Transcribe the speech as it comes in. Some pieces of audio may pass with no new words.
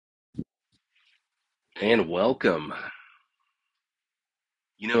And welcome.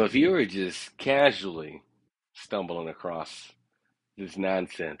 If you were just casually stumbling across this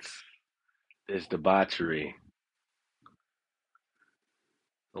nonsense, this debauchery,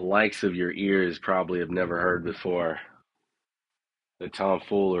 the likes of your ears probably have never heard before, the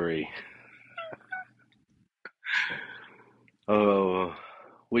tomfoolery, oh,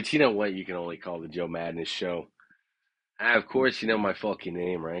 which you know what you can only call the Joe Madness Show. Of course, you know my fucking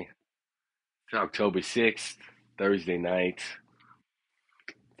name, right? It's October 6th, Thursday night.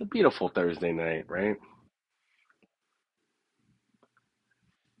 It's a beautiful Thursday night, right?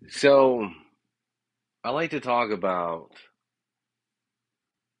 So, I like to talk about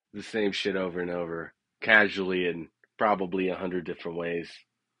the same shit over and over, casually in probably 100 different ways.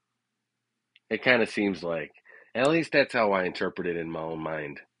 It kind of seems like. At least that's how I interpret it in my own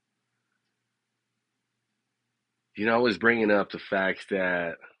mind. I was bringing up the fact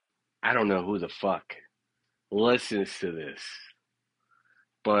that I don't know who the fuck listens to this,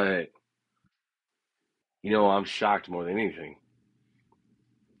 but I'm shocked more than anything.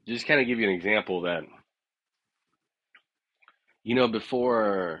 Just kind of give you an example that,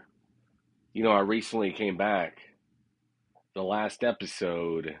 before, I recently came back, the last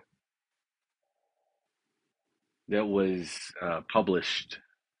episode that was published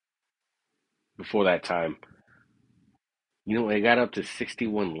before that time, it got up to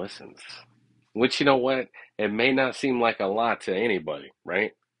 61 listens. Which, you know what? It may not seem like a lot to anybody,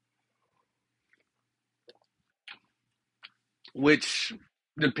 right? Which,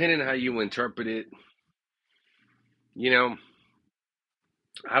 depending on how you interpret it, you know,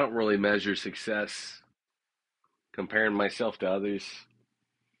 I don't really measure success comparing myself to others.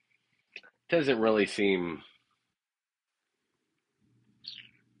 Doesn't really seem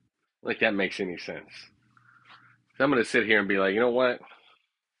like that makes any sense. So I'm going to sit here and be like, you know what?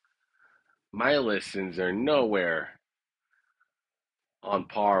 My listens are nowhere on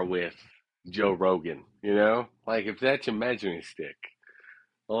par with Joe Rogan, you know? Like, if that's your measuring stick,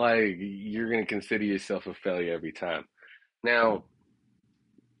 like, you're going to consider yourself a failure every time. Now,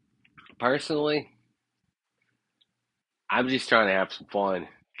 personally, I'm just trying to have some fun,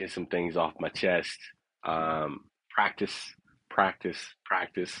 get some things off my chest. Practice, practice,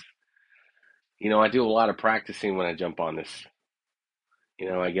 practice. I do a lot of practicing when I jump on this.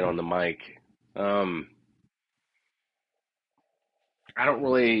 I get on the mic. Um, I don't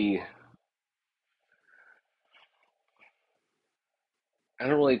really, I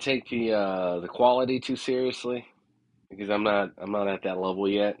don't really take the quality too seriously because I'm not at that level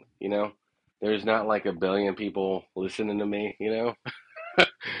yet. There's not like a billion people listening to me. I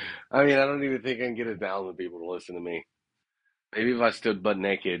mean, I don't even think I can get 1,000 people to listen to me. Maybe if I stood butt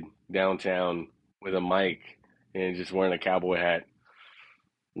naked downtown with a mic and just wearing a cowboy hat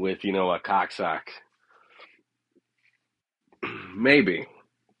with, a cock sock. Maybe,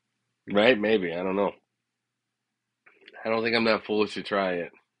 right? Maybe. I don't know. I don't think I'm that foolish to try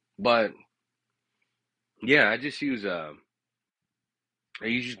it. But yeah, I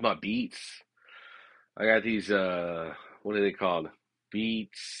use my Beats. I got these what are they called?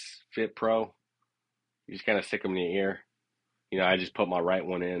 Beats Fit Pro. You just kind of stick them in your ear. I just put my right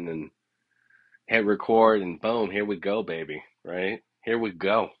one in and hit record and boom, here we go, baby. Right? Here we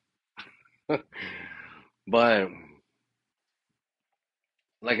go. But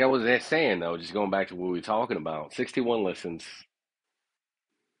like I was saying though, just going back to what we were talking about, 61 listens.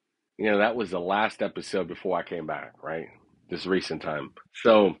 That was the last episode before I came back, right? This recent time.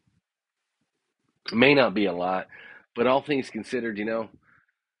 So it may not be a lot, but all things considered,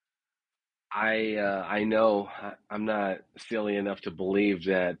 I know I'm not silly enough to believe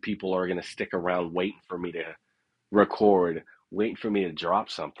that people are going to stick around waiting for me to record, waiting for me to drop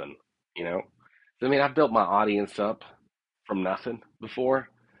something, you know? I mean, I've built my audience up from nothing before.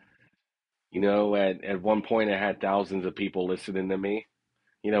 At one point I had thousands of people listening to me,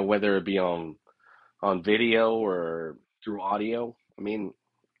 whether it be on video or through audio. I mean,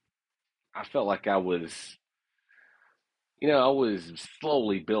 I felt like I was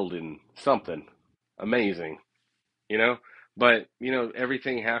slowly building something amazing, you know? But,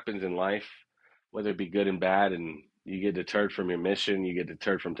 everything happens in life, whether it be good and bad, and you get deterred from your mission, you get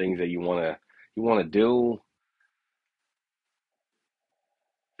deterred from things that you want to do,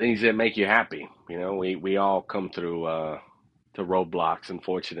 things that make you happy. We all come through to roadblocks,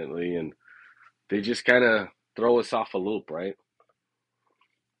 unfortunately, and they just kind of throw us off a loop, right?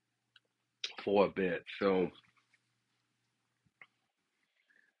 For a bit. So,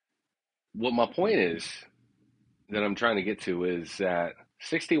 what my point is that I'm trying to get to is that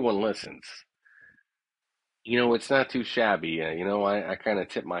 61 listens. It's not too shabby. I kind of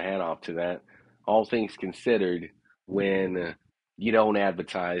tip my hat off to that. all things considered, when you don't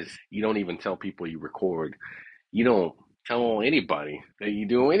advertise, you don't even tell people you record, you don't tell anybody that you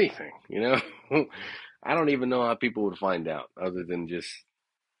do anything, you know? I don't even know how people would find out other than just,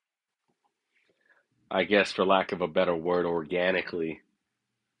 I guess, for lack of a better word, organically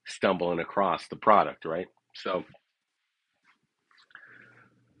stumbling across the product, right? So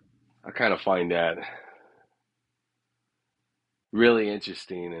I kind of find that really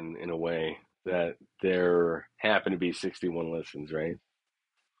interesting in a way that there happen to be 61 listens, right?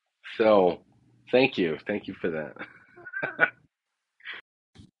 So thank you. Thank you for that.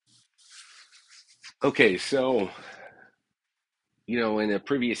 Okay, so, in the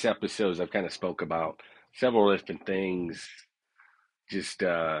previous episodes, I've kind of spoke about several different things just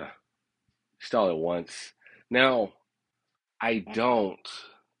just all at once. Now, I don't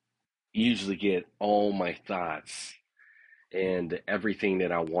usually get all my thoughts and everything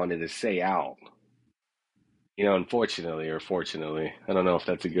that I wanted to say out. Unfortunately or fortunately, I don't know if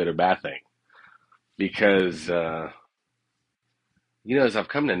that's a good or bad thing because as I've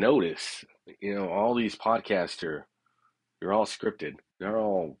come to notice, all these podcasts they're all scripted.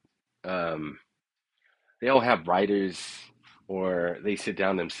 Um, they all have writers or they sit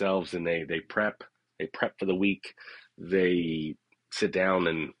down themselves and they prep for the week. They sit down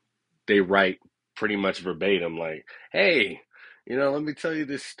and they write pretty much verbatim, like, hey, let me tell you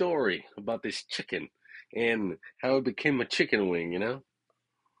this story about this chicken and how it became a chicken wing.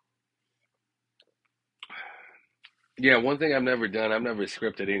 Yeah, one thing I've never done, I've never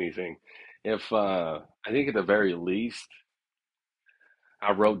scripted anything. If I think at the very least,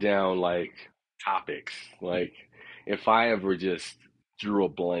 I wrote down like topics. Like if I ever just drew a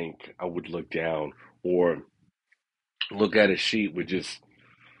blank, I would look down or look at a sheet with just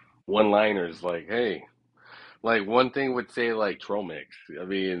one-liners like, hey, like one thing would say like Tromix. I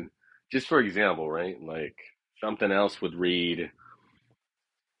mean, just for example, right? Like something else would read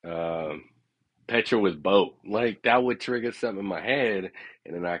um Petra with boat. Like that would trigger something in my head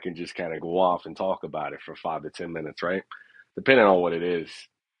and then I can just kind of go off and talk about it for 5 to 10 minutes, right? Depending on what it is.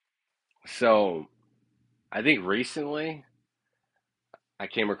 So I think recently I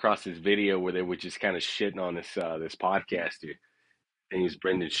came across this video where they were just kind of shitting on this podcaster. And he was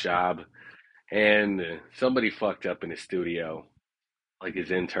Brendan Schaub, and somebody fucked up in his studio, like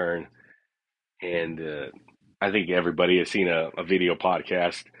his intern. And I think everybody has seen a video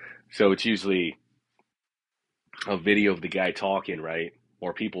podcast, so it's usually a video of the guy talking, right,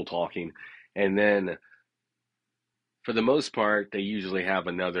 or people talking, and then for the most part, they usually have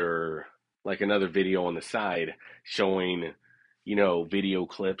another video on the side showing, video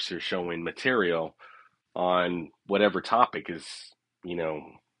clips or showing material on whatever topic is, you know,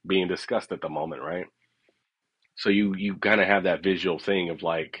 being discussed at the moment, right? So you kind of have that visual thing of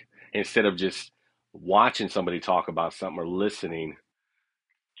like instead of just watching somebody talk about something or listening,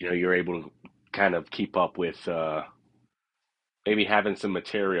 you're able to kind of keep up with maybe having some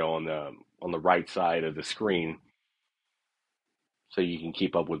material on the right side of the screen so you can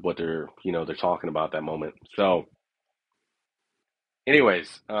keep up with what they're talking about at that moment. So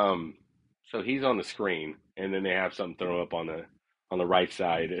anyways, so he's on the screen and then they have something thrown up on the right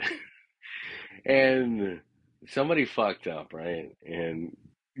side and somebody fucked up, right? And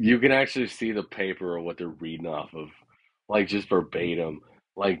you can actually see the paper or what they're reading off of, like just verbatim,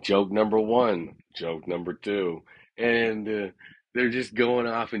 like joke number one, joke number two, and they're just going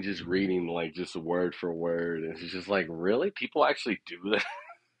off and just reading like just word for word. And it's just like, really, people actually do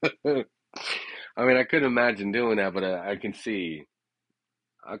that? I mean, I couldn't imagine doing that, but I could see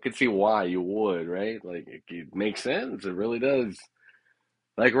why you would, right? Like it makes sense. It really does.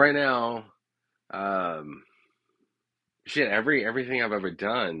 Like right now. Um, Shit, everything I've ever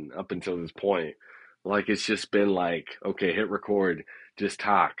done up until this point, like it's just been like, okay, hit record, just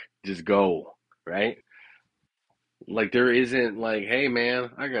talk, just go, right? Like there isn't like, hey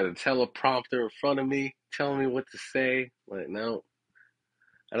man, I got a teleprompter in front of me telling me what to say. Like, no,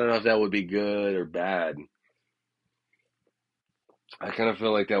 I don't know if that would be good or bad. I kind of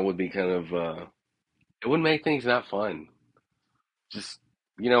feel like that would be kind of it would make things not fun. Just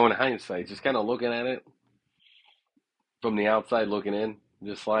in hindsight, just kind of looking at it from the outside looking in,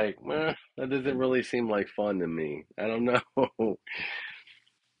 just like, that doesn't really seem like fun to me. I don't know.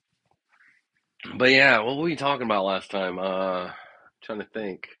 But yeah, what were we talking about last time? Trying to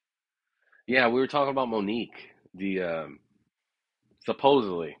think. Yeah, we were talking about Monique, the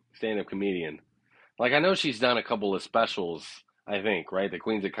supposedly stand-up comedian. Like I know she's done a couple of specials, I think, right? The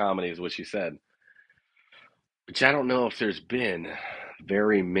Queens of Comedy is what she said. But I don't know if there's been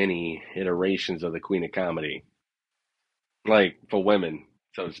very many iterations of the Queen of Comedy, like for women,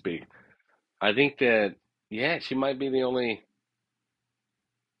 so to speak. I think that yeah, she might be the only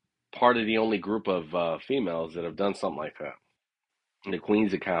part of the only group of females that have done something like that. The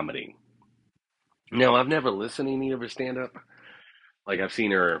Queens of Comedy. No, I've never listened to any of her stand up. Like I've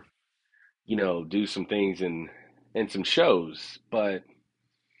seen her, do some things in some shows, but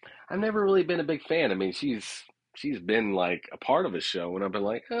I've never really been a big fan. I mean, she's been like a part of a show, and I've been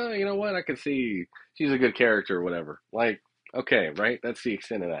like, oh, you know what? I can see she's a good character or whatever. Like, okay, right? That's the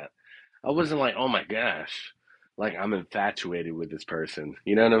extent of that. I wasn't like, oh my gosh, like I'm infatuated with this person.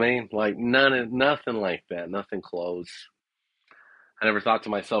 You know what I mean? Like nothing like that, nothing close. I never thought to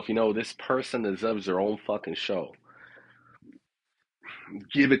myself, this person deserves their own fucking show.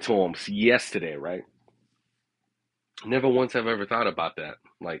 Give it to them yesterday, right? Never once have I ever thought about that.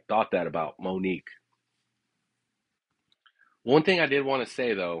 Like thought that about Monique. One thing I did want to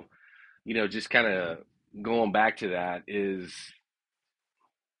say though, just kind of going back to that is,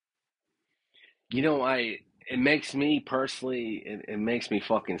 I it makes me personally, it makes me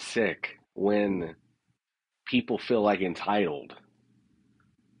fucking sick when people feel like entitled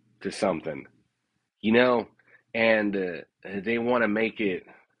to something, you know, and they want to make it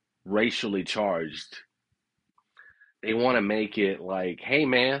racially charged. They want to make it like, hey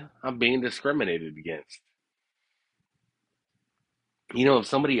man, I'm being discriminated against. If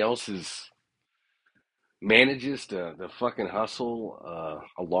somebody else manages to fucking hustle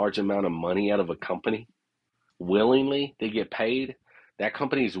a large amount of money out of a company willingly, they get paid. That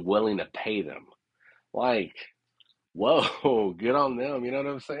company's willing to pay them. Like, whoa, good on them. You know what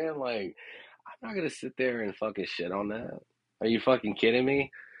I'm saying? Like, I'm not gonna sit there and fucking shit on that. Are you fucking kidding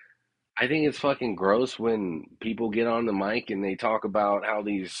me? I think it's fucking gross when people get on the mic and they talk about how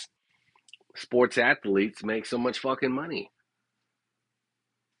these sports athletes make so much fucking money.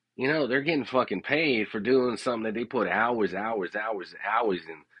 They're getting fucking paid for doing something that they put hours, hours, hours, hours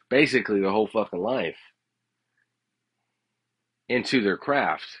in, basically their whole fucking life into their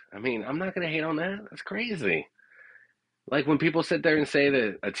craft. I mean, I'm not gonna hate on that. That's crazy. Like when people sit there and say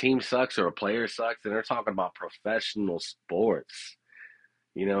that a team sucks or a player sucks, and they're talking about professional sports.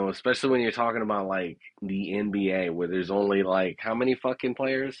 Especially when you're talking about like the NBA where there's only like how many fucking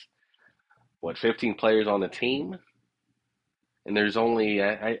players? What, 15 players on the team? And there's only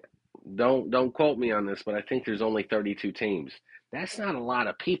I don't quote me on this, but I think there's only 32 teams. That's not a lot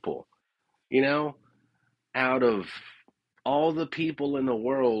of people, you know? Out of all the people in the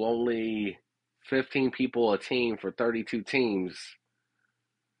world, only 15 people a team for 32 teams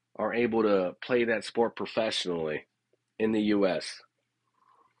are able to play that sport professionally in the US,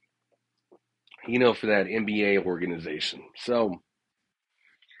 for that NBA organization. So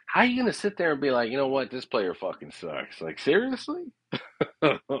how are you gonna sit there and be like, you know what, this player fucking sucks? Like seriously?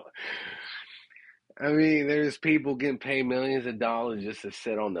 I mean, there's people getting paid millions of dollars just to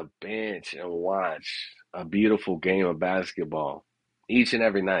sit on the bench and watch a beautiful game of basketball each and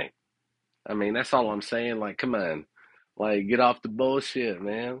every night. I mean, that's all I'm saying. Like, come on, like get off the bullshit,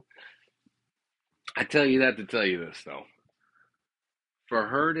 man. I tell you that to tell you this though. For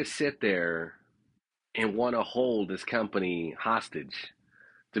her to sit there and want to hold this company hostage,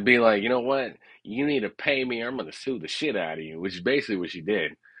 to be like, you know what, you need to pay me or I'm gonna sue the shit out of you, which is basically what she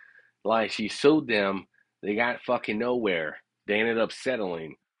did. Like she sued them, they got fucking nowhere. They ended up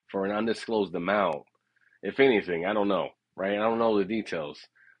settling for an undisclosed amount. If anything, I don't know, right? I don't know the details,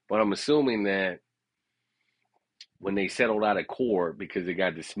 but I'm assuming that when they settled out of court because it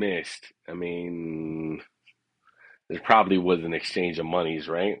got dismissed, I mean, there probably was an exchange of monies,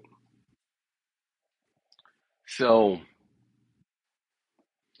 right? So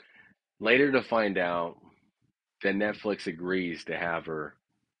later to find out that Netflix agrees to have her,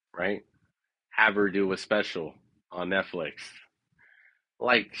 right? Have her do a special on Netflix.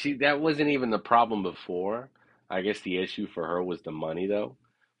 Like that wasn't even the problem before. I guess the issue for her was the money though.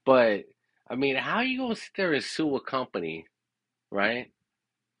 But I mean, how you gonna sit there and sue a company, right?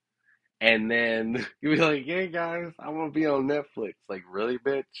 And then you be like, "Hey guys, I'm gonna be on Netflix." Like, really,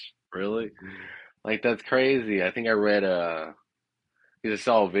 bitch? Really? Like that's crazy. I think I read I just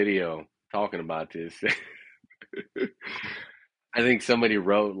saw a video talking about this. I think somebody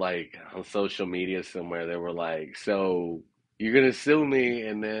wrote like on social media somewhere, they were like, "So you're gonna sue me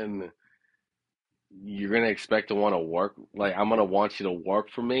and then you're gonna expect to want to work, like I'm gonna want you to work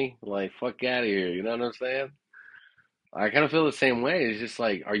for me, like fuck out of here," you know what I'm saying? I kind of feel the same way. It's just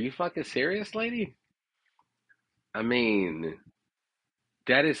like, are you fucking serious, lady? I mean,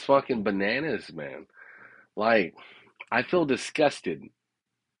 that is fucking bananas, man. Like, I feel disgusted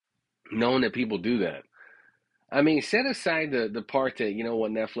knowing that people do that. I mean, set aside the part that,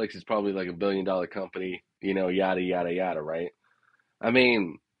 what, Netflix is probably like $1 billion company, yada yada yada, right? I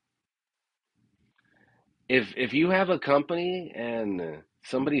mean, if you have a company and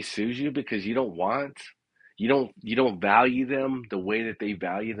somebody sues you because you don't value them the way that they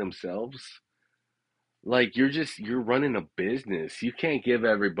value themselves, like you're running a business. You can't give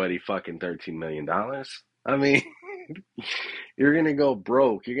everybody fucking $13 million. I mean, you're gonna go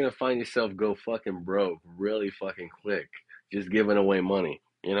broke. You're gonna find yourself go fucking broke really fucking quick, just giving away money,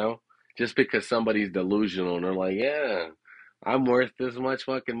 Just because somebody's delusional and they're like, yeah, I'm worth this much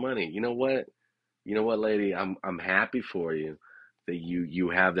fucking money. You know what? You know what, lady? I'm happy for you that you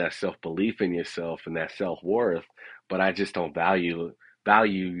have that self belief in yourself and that self worth, but I just don't value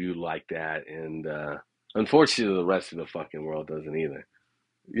you like that, and unfortunately, the rest of the fucking world doesn't either.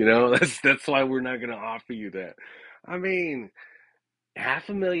 That's why we're not gonna offer you that. I mean,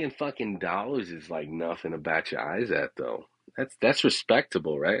 $500,000 fucking is like nothing to bat your eyes at, though. That's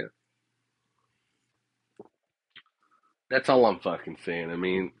respectable, right? That's all I'm fucking saying. I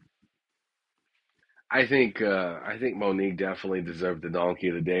mean, I think Monique definitely deserved the Donkey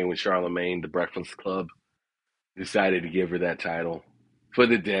of the Day when Charlemagne, the Breakfast Club, decided to give her that title for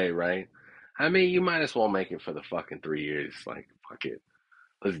the day, right? I mean, you might as well make it for the fucking 3 years. Like, fuck it,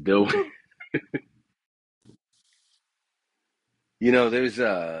 let's do it.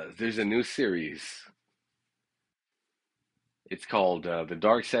 There's a new series. It's called The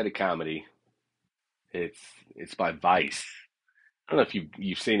Dark Side of Comedy. It's it's by Vice. I don't know if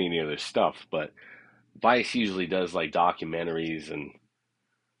you've seen any of their stuff, but Vice usually does like documentaries, and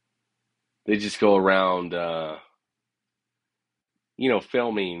they just go around,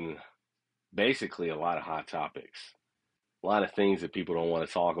 filming basically a lot of hot topics, a lot of things that people don't want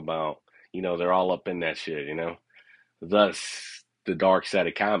to talk about. They're all up in that shit. Thus, the dark side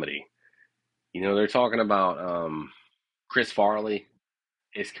of comedy. They're talking about Chris Farley,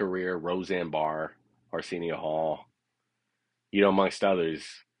 his career, Roseanne Barr, Arsenio Hall, amongst others.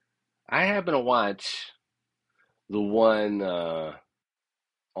 I happen to watch the one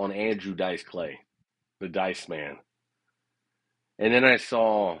on Andrew Dice Clay, the Dice Man, and then I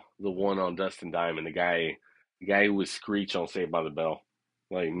saw the one on Dustin Diamond, the guy who was Screech on Saved by the Bell,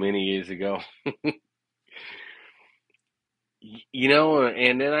 like many years ago. And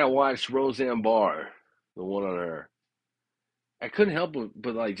then I watched Roseanne Barr, the one on her. I couldn't help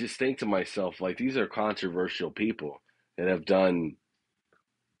but like just think to myself, like these are controversial people that have done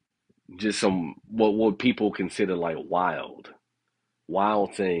just some what people consider like wild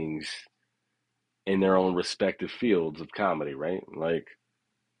things in their own respective fields of comedy, right? Like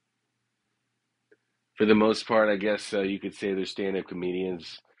for the most part, I guess you could say they're stand-up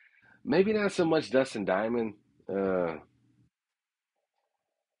comedians. Maybe not so much Dustin Diamond, uh,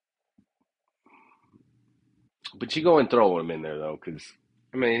 but you go and throw him in there though, because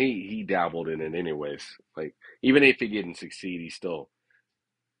I mean he dabbled in it anyways. Like even if he didn't succeed, he still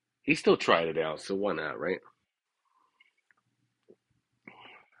tried it out. So why not, right?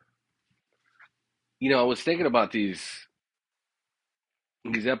 I was thinking about these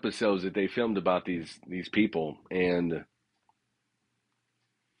episodes that they filmed about these people, and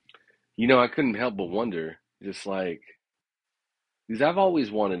I couldn't help but wonder, just like because I've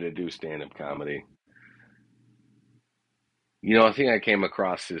always wanted to do stand-up comedy. I think I came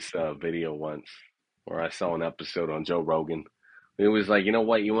across this video once where I saw an episode on Joe Rogan. It was like, you know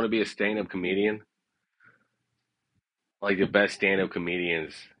what, you want to be a stand-up comedian? Like the best stand-up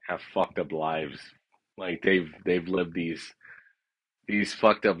comedians have fucked up lives. Like they've lived these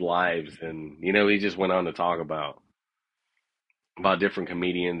fucked up lives, and he just went on to talk about different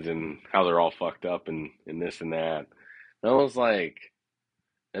comedians and how they're all fucked up and this and that. And I was like,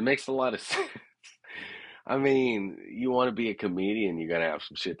 it makes a lot of sense. I mean, you want to be a comedian, you gotta have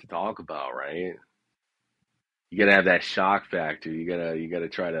some shit to talk about, right? You gotta have that shock factor. You gotta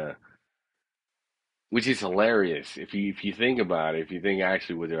try to, which is hilarious if you think about it. If you think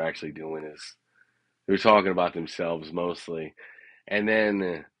actually what they're actually doing is they're talking about themselves mostly, and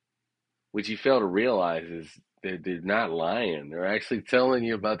then what you fail to realize is they're not lying. They're actually telling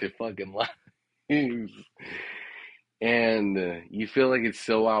you about their fucking lives. And you feel like it's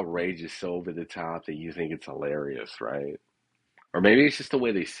so outrageous, so over the top that you think it's hilarious, right? Or maybe it's just the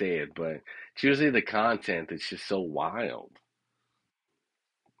way they say it, but it's usually the content that's just so wild.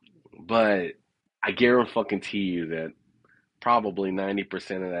 But I guarantee you that probably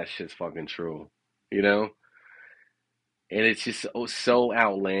 90% of that shit's fucking true, you know? And it's just so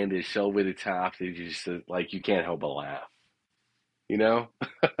outlandish, so over the top that you just like you can't help but laugh, you know?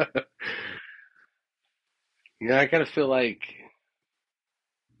 I kind of feel like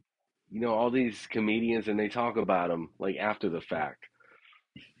all these comedians and they talk about them like after the fact,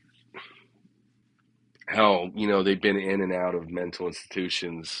 how they've been in and out of mental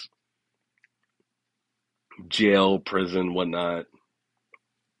institutions jail, prison, whatnot.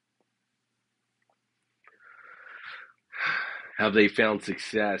 How they found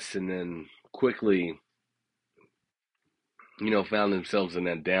success and then quickly, found themselves in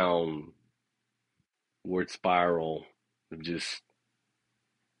that downward spiral of just,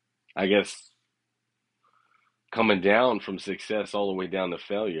 I guess, coming down from success all the way down to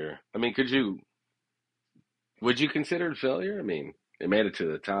failure. I mean, would you consider it failure? I mean, they made it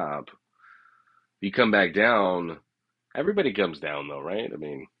to the top. You come back down, everybody comes down though, right? I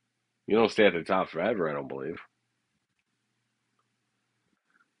mean, you don't stay at the top forever, I don't believe.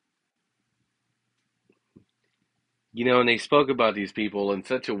 And they spoke about these people in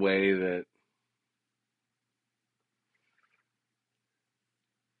such a way that,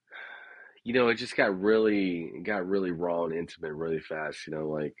 it just got really raw and intimate really fast,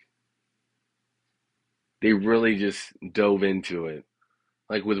 like they really just dove into it.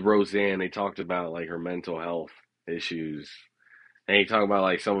 Like with Roseanne, they talked about like her mental health issues. And he talked about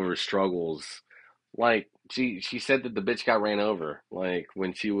like some of her struggles. Like she said that the bitch got ran over, like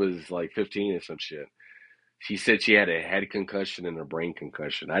when she was like 15 or some shit. She said she had a head concussion and a brain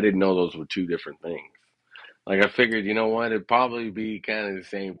concussion. I didn't know those were two different things. Like I figured, you know what, it'd probably be kind of the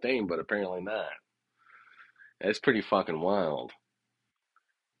same thing, but apparently not. That's pretty fucking wild.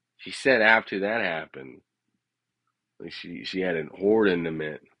 She said after that happened, like she had an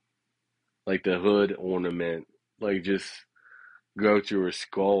ornament, like the hood ornament, like just go through her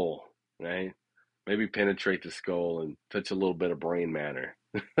skull, right? Maybe penetrate the skull and touch a little bit of brain matter.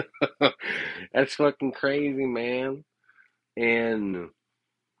 That's fucking crazy, man. And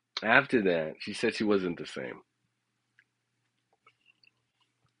after that, she said she wasn't the same.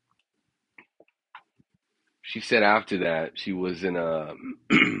 She said after that, she was in a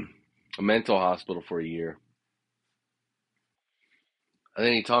mental hospital for a year. And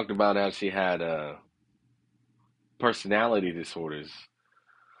then he talked about how she had personality disorders,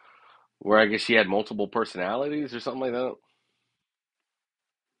 where I guess she had multiple personalities or something like that.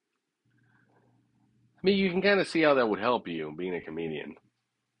 I mean, you can kind of see how that would help you being a comedian,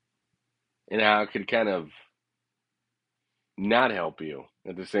 and how it could kind of not help you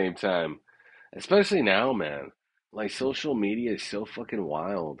at the same time. Especially now, man. Like social media is so fucking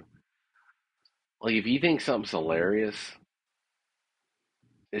wild. Like if you think something's hilarious,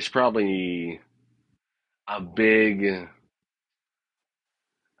 it's probably a big,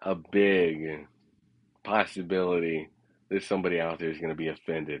 a big possibility that somebody out there is going to be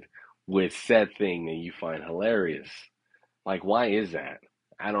offended with said thing that you find hilarious. Like, why is that?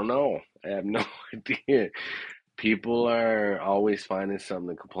 I don't know. I have no idea. People are always finding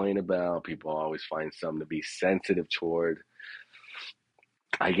something to complain about. People always find something to be sensitive toward.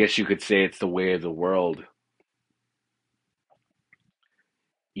 I guess you could say it's the way of the world.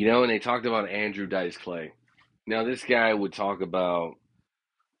 And they talked about Andrew Dice Clay. Now, this guy would talk about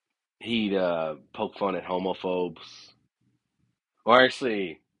he'd poke fun at homophobes, or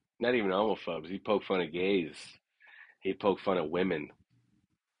actually, not even homophobes. He'd poke fun at gays. He'd poke fun at women.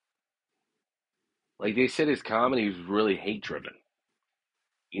 Like they said, his comedy was really hate driven.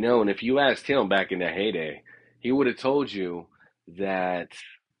 And if you asked him back in the heyday, he would have told you that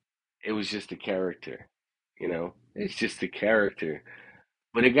it was just a character. It's just a character.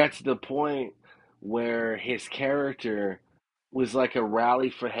 But it got to the point where his character was like a rally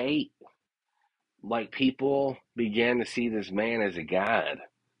for hate. Like people began to see this man as a god.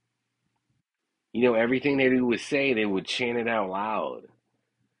 Everything they would say, they would chant it out loud.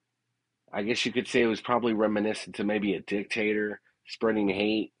 I guess you could say it was probably reminiscent to maybe a dictator spreading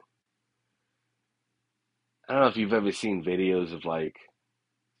hate. I don't know if you've ever seen videos of like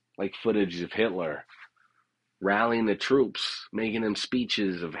footage of Hitler rallying the troops, making them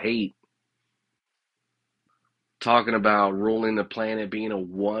speeches of hate, talking about ruling the planet, being a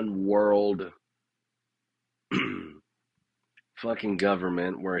one world fucking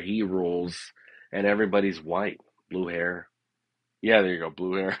government where he rules and everybody's white, blue hair. Yeah, there you go,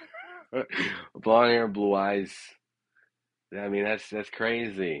 blue hair, blonde hair, blue eyes. I mean, that's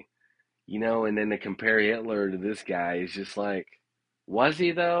crazy, And then to compare Hitler to this guy is just like, was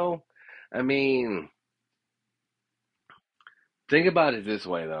he though? I mean, think about it this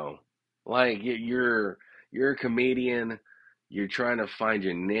way though, like you're a comedian, you're trying to find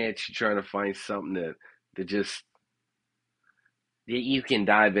your niche, you're trying to find something that just that you can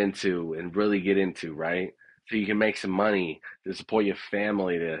dive into and really get into, right? So you can make some money to support your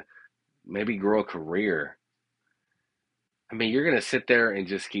family, to maybe grow a career. I mean, you're gonna sit there and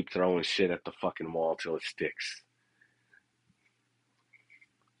just keep throwing shit at the fucking wall till it sticks.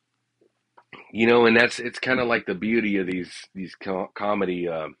 And it's kind of like the beauty of these comedy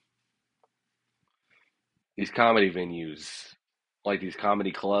these comedy venues, like these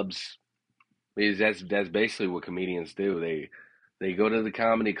comedy clubs, because that's basically what comedians do. They go to the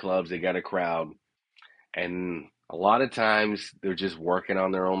comedy clubs, they got a crowd, and a lot of times they're just working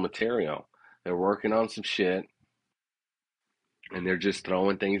on their own material. They're working on some shit, and they're just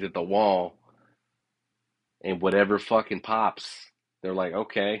throwing things at the wall, and whatever fucking pops. They're like,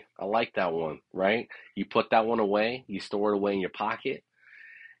 okay, I like that one, right? You put that one away, you store it away in your pocket,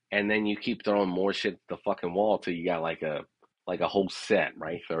 and then you keep throwing more shit at the fucking wall till you got like a whole set,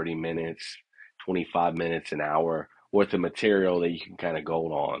 right? 30 minutes, 25 minutes, an hour worth of material that you can kind of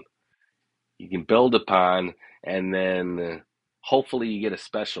go on. You can build upon, and then hopefully you get a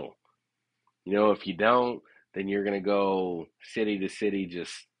special. If you don't, then you're gonna go city to city,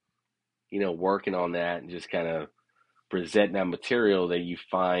 just working on that and just kind of present that material that you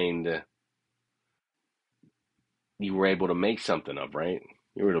find you were able to make something of, right?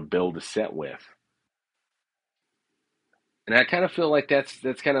 You were able to build a set with. And I kind of feel like that's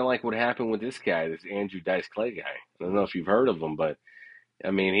kind of like what happened with this guy, this Andrew Dice Clay guy. I don't know if you've heard of him, but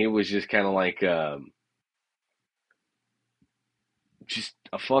I mean, he was just kind of like just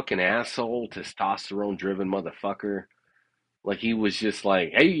a fucking asshole, testosterone driven motherfucker. Like he was just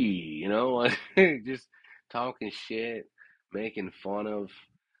like, hey, like, just talking shit, making fun of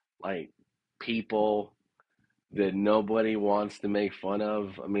like people that nobody wants to make fun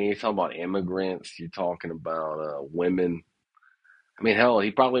of. I mean, you're talking about immigrants, you're talking about women. I mean, hell,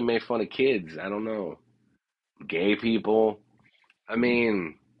 he probably made fun of kids. I don't know. Gay people. I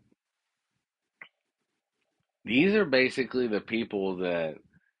mean, these are basically the people that,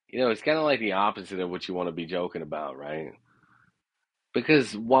 it's kind of like the opposite of what you want to be joking about, right?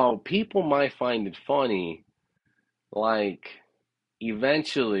 Because while people might find it funny, like,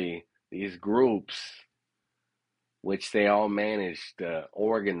 eventually, these groups, which they all manage to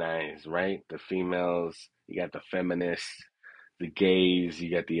organize, right? The females, you got the feminists, the gays, you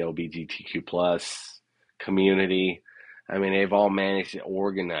got the LGBTQ plus community. I mean, they've all managed to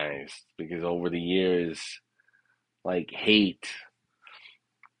organize because over the years, like hate,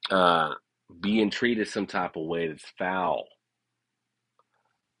 uh, being treated some type of way that's foul.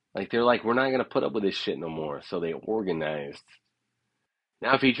 Like they're like, we're not gonna put up with this shit no more. So they organized.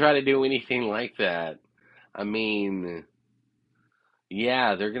 Now, if you try to do anything like that, I mean,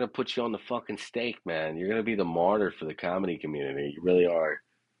 yeah, they're gonna put you on the fucking stake, man. You're gonna be the martyr for the comedy community. You really are.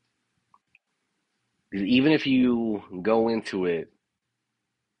 'Cause even if you go into it,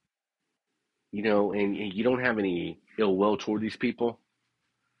 and you don't have any ill will toward these people,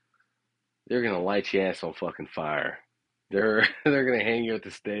 they're gonna light your ass on fucking fire. They're they're gonna hang you at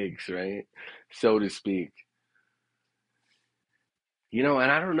the stakes, right? So to speak. And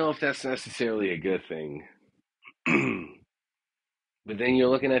I don't know if that's necessarily a good thing. But then you're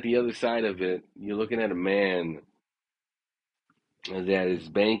looking at the other side of it. You're looking at a man that is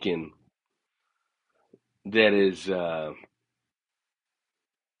banking, that is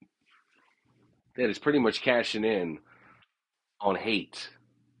pretty much cashing in on hate.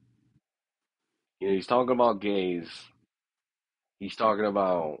 He's talking about gays. He's talking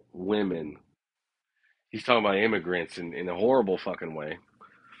about women. He's talking about immigrants in a horrible fucking way.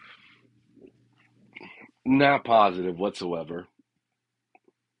 Not positive whatsoever.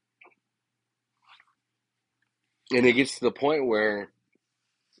 And it gets to the point where,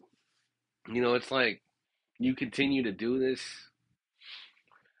 it's like you continue to do this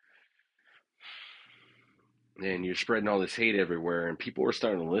and you're spreading all this hate everywhere and people are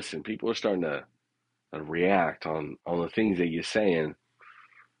starting to listen. People are starting to react on the things that you're saying.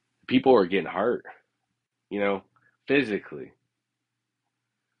 People are getting hurt, you know, physically.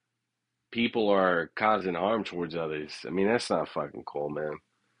 People are causing harm towards others. I mean, that's not fucking cool, man.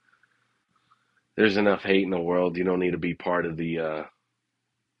 There's enough hate in the world. You don't need to be part of you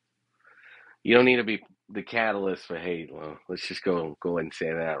don't need to be the catalyst for hate. Well, let's just go ahead and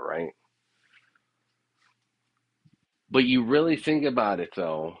say that, right? But you really think about it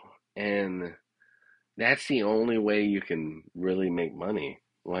though, and that's the only way you can really make money.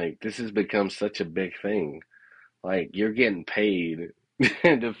 Like this has become such a big thing. Like you're getting paid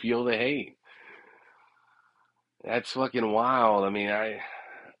to fuel the hate. That's fucking wild. I mean, I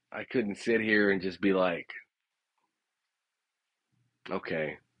couldn't sit here and just be like,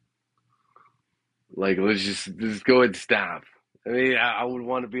 okay, like let's go ahead and stop. I mean, I would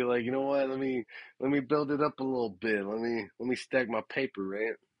want to be like, you know what? Let me build it up a little bit. Let me stack my paper,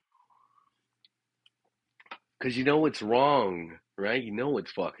 right? Because you know it's wrong, right? You know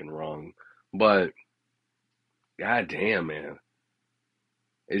it's fucking wrong. But god damn, man,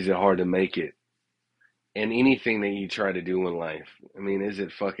 is it hard to make it? And anything that you try to do in life, I mean, is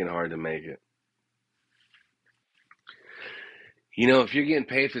it fucking hard to make it? If you're getting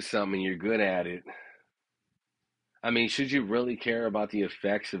paid for something and you're good at it, I mean, should you really care about the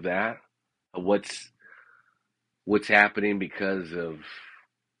effects of that? Of what's happening because of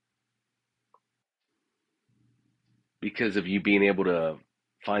you being able to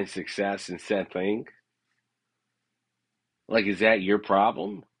find success in said thing? Like, is that your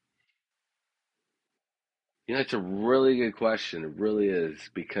problem? It's a really good question. It really is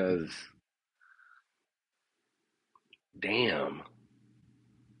because, damn,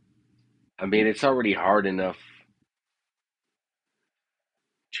 I mean, it's already hard enough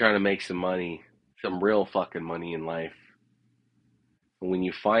trying to make some money, some real fucking money in life. And when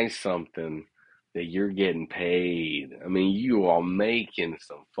you find something that you're getting paid, I mean, you are making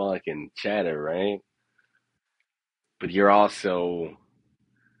some fucking cheddar, right? But you're also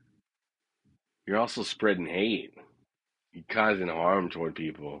spreading hate. You're causing harm toward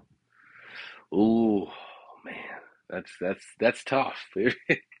people. Ooh, man, that's tough. It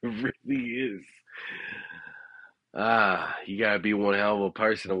really is. You gotta be one hell of a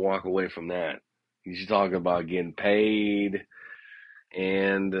person to walk away from that. You're talking about getting paid,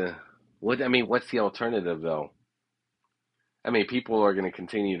 and what I mean, what's the alternative though? I mean, people are gonna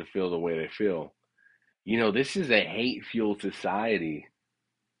continue to feel the way they feel. This is a hate-fueled society.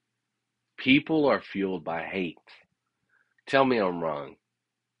 People are fueled by hate. Tell me I'm wrong.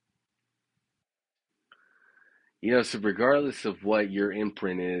 So regardless of what your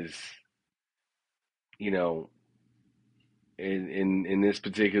imprint is, you know, in this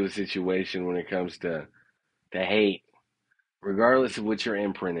particular situation when it comes to hate, regardless of what your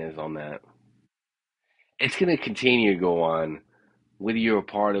imprint is on that, it's going to continue to go on whether you're a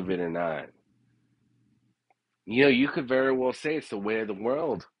part of it or not. You could very well say it's the way of the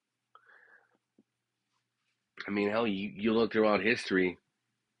world. I mean, hell, you look throughout history,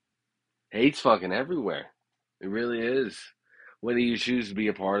 hate's fucking everywhere. It really is. Whether you choose to be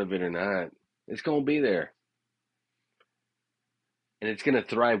a part of it or not, it's going to be there. And it's going to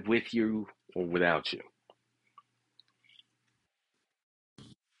thrive with you or without you.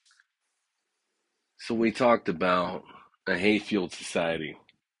 So we talked about a hate-fueled society.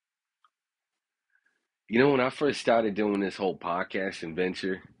 When I first started doing this whole podcast and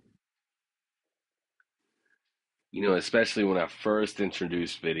venture, especially when I first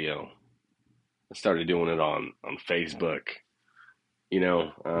introduced video, I started doing it on Facebook. You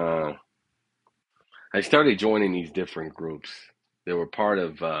know, uh, I started joining these different groups. They were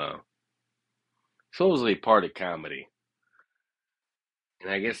supposedly part of comedy,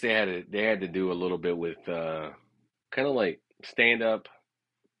 and I guess they had to do a little bit with kind of like stand up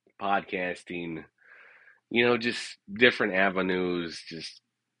podcasting. Just different avenues, just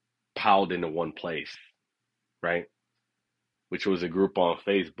piled into one place, right? Which was a group on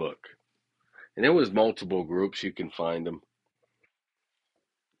Facebook, and there was multiple groups. You can find them,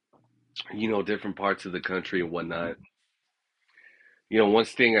 different parts of the country and whatnot. One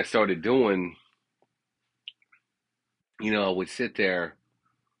thing I started doing, I would sit there,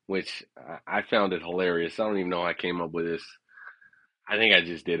 which I found it hilarious. I don't even know how I came up with this. I think I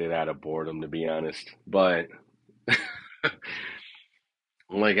just did it out of boredom, to be honest. But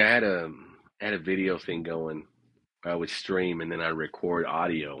like I had a video thing going. I would stream and then I record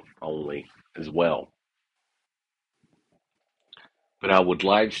audio only as well. But I would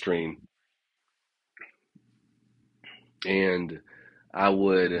live stream and I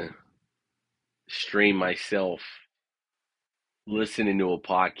would stream myself listening to a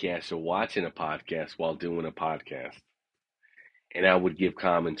podcast or watching a podcast while doing a podcast. And I would give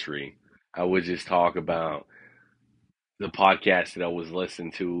commentary. I would just talk about the podcast that I was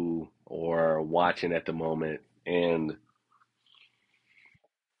listening to or watching at the moment. And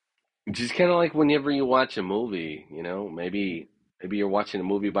just kind of like whenever you watch a movie, maybe you're watching a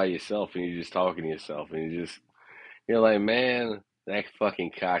movie by yourself and you're just talking to yourself and you're like, man, that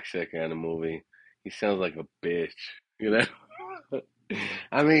fucking cocksucker in the movie, he sounds like a bitch, you know?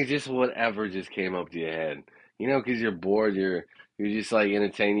 I mean, just whatever just came up to your head, because you're bored, you're just like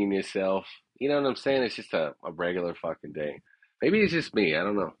entertaining yourself. You know what I'm saying? It's just a regular fucking day. Maybe it's just me, I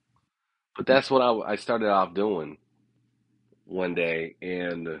don't know. But that's what I started off doing one day,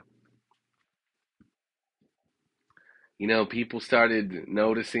 and people started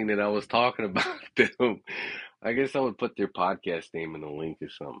noticing that I was talking about them. I guess I would put their podcast name in the link or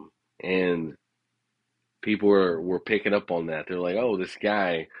something, and people were picking up on that. They're like, "Oh, this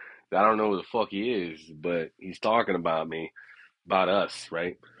guy, I don't know who the fuck he is, but he's talking about me, about us,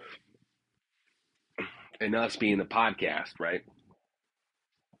 right? And us being the podcast, right?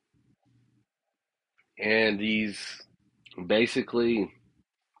 And he's basically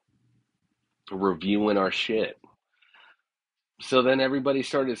reviewing our shit." So then everybody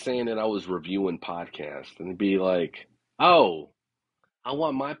started saying that I was reviewing podcasts, and it'd be like, "Oh, I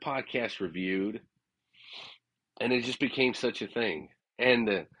want my podcast reviewed," and it just became such a thing.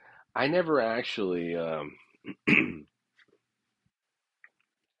 And I never actually, I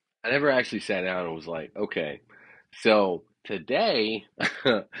never actually sat down and was like, "Okay, so today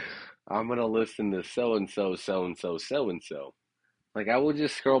I'm gonna listen to so and so, so and so, so and so." Like I would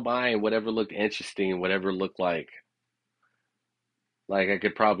just scroll by and whatever looked interesting, whatever looked like I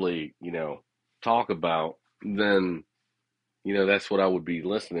could probably, talk about, then, that's what I would be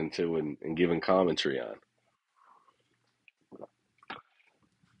listening to and giving commentary on.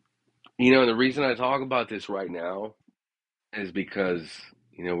 And the reason I talk about this right now is because,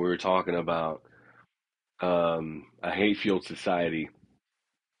 we were talking about a hate-fueled society,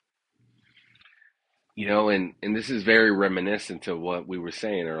 and this is very reminiscent to what we were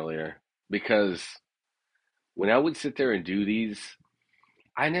saying earlier, because when I would sit there and do these,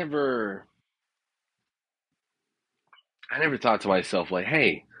 I never, I never thought to myself like,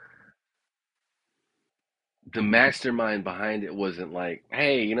 hey, the mastermind behind it wasn't like,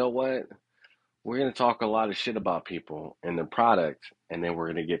 hey, you know what? We're going to talk a lot of shit about people and their product, and then we're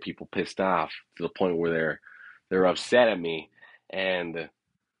going to get people pissed off to the point where they're upset at me, and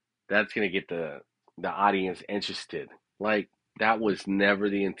that's going to get the audience interested. Like that was never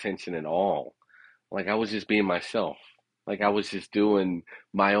the intention at all. Like I was just being myself. Like I was just doing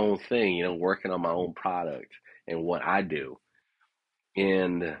my own thing, working on my own product and what I do.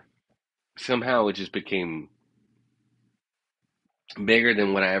 And somehow it just became bigger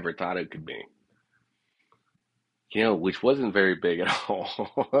than what I ever thought it could be. Which wasn't very big at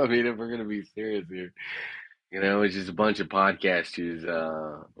all. I mean, if we're gonna be serious here, it's just a bunch of podcasters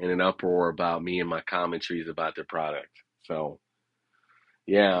in an uproar about me and my commentaries about their product. So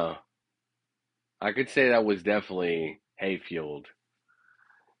yeah, I could say that was definitely hate fueled.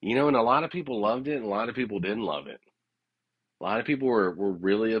 And a lot of people loved it, and a lot of people didn't love it. A lot of people were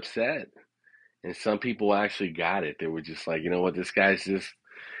really upset, and some people actually got it. They were just like, you know what, this guy's just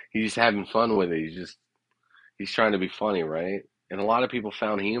he's just having fun with it. He's trying to be funny, right? And a lot of people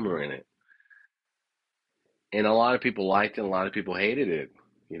found humor in it. And a lot of people liked it, and a lot of people hated it.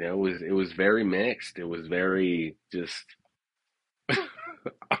 It was very mixed. It was very just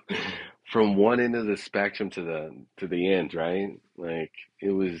from one end of the spectrum to the end, right? Like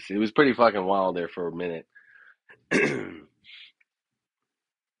it was pretty fucking wild there for a minute.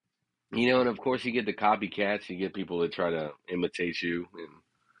 And of course you get the copycats, you get people that try to imitate you and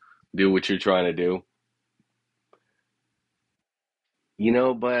do what you're trying to do.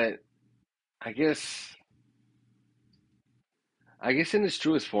 But I guess I guess in its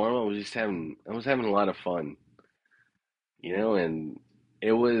truest form, I was having a lot of fun, and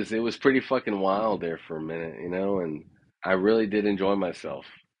it was pretty fucking wild there for a minute, and I really did enjoy myself.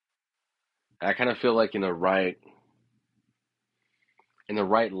 I kind of feel like in the right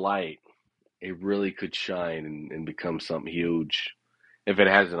light, it really could shine and become something huge if it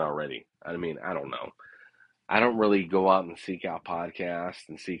hasn't already. I mean, I don't know. I don't really go out and seek out podcasts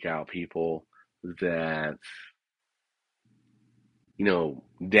and seek out people that,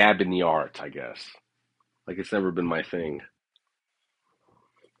 dab in the art, I guess. Like it's never been my thing.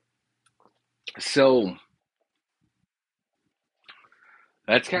 So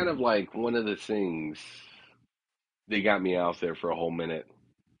that's kind of like one of the things that got me out there for a whole minute.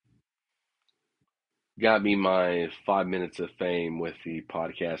 Got me my 5 minutes of fame with the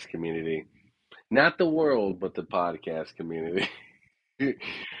podcast community. Not the world, but the podcast community. Because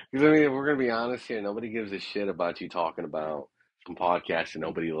I mean, if we're gonna be honest here, nobody gives a shit about you talking about some podcast that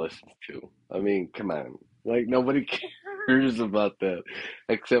nobody listens to. I mean, come on, like nobody cares about that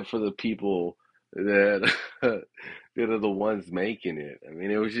except for the people that that are the ones making it. I mean,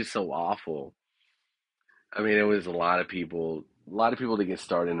 it was just so awful. I mean, it was a lot of people that get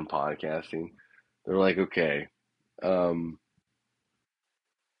started in podcasting. They're like, okay, um,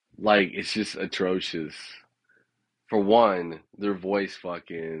 like it's just atrocious. For one, their voice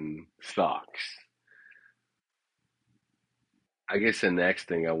fucking sucks. I guess the next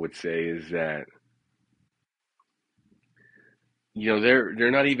thing I would say is that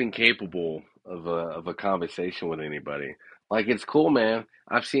they're not even capable of a conversation with anybody. Like it's cool, man.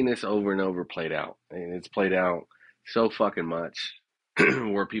 I've seen this over and over played out, and it's played out so fucking much,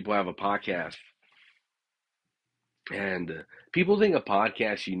 where people have a podcast and people think a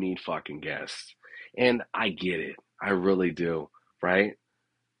podcast you need fucking guests, and I get it. I really do, right?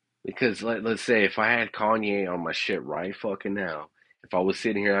 Because let's say if I had Kanye on my shit right fucking now, if I was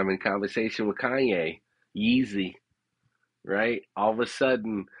sitting here having a conversation with Kanye, Yeezy, right? All of a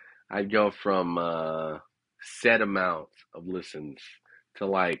sudden, I'd go from set amount of listens to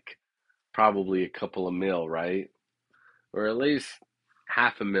like probably a couple of mil, right? Or at least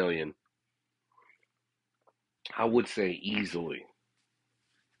half a million, I would say easily,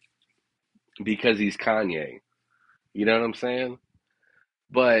 because he's Kanye. You know what I'm saying?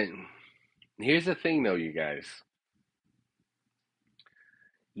 But here's the thing, though, you guys.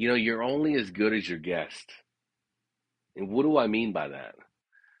 You're only as good as your guest. And what do I mean by that?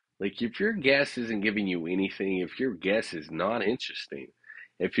 Like, if your guest isn't giving you anything, if your guest is not interesting,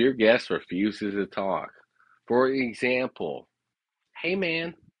 if your guest refuses to talk, for example, hey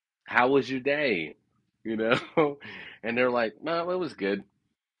man, how was your day? You know? And they're like, no, it was good.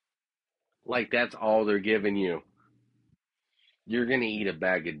 Like, that's all they're giving you. You're gonna eat a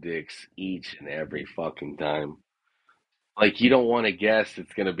bag of dicks each and every fucking time. Like, you don't want to guess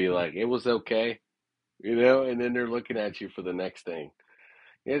it's gonna be like, it was okay, and then they're looking at you for the next thing.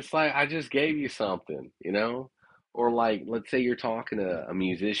 It's like, I just gave you something. Or like, let's say you're talking to a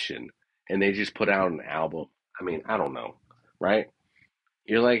musician and they just put out an album. I mean, I don't know, right?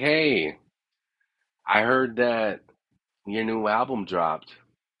 You're like, hey, I heard that your new album dropped,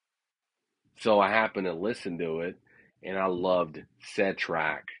 so I happened to listen to it and I loved said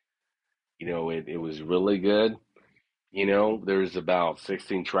track. It was really good. There's about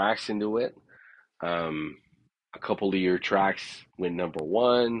 16 tracks into it. Um, a couple of your tracks went number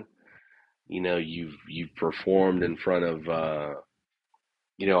one. You've performed in front of I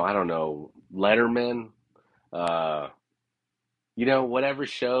don't know, Letterman, uh, whatever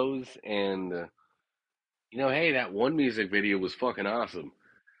shows, and hey, that one music video was fucking awesome.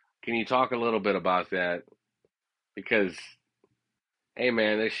 Can you talk a little bit about that? Because hey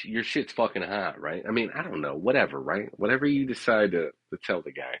man, your shit's fucking hot, right? I mean, I don't know, whatever, right? Whatever you decide to tell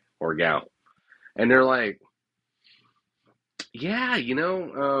the guy or gal. And they're like, yeah,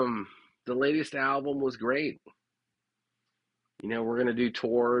 the latest album was great. We're gonna do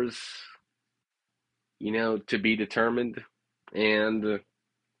tours, to be determined. And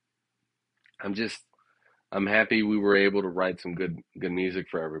I'm just, I'm happy we were able to write some good music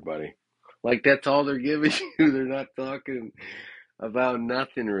for everybody. Like, that's all they're giving you. They're not talking about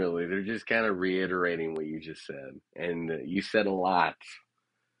nothing really. They're just kind of reiterating what you just said. And you said a lot.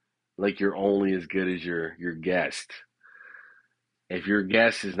 Like, you're only as good as your guest. If your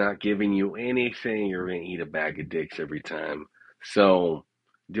guest is not giving you anything, you're gonna eat a bag of dicks every time. So,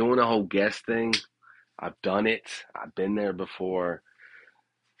 doing a whole guest thing, I've done it. I've been there before.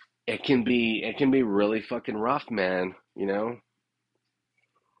 It can be really fucking rough, man.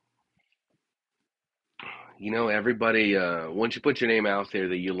 Everybody. Once you put your name out there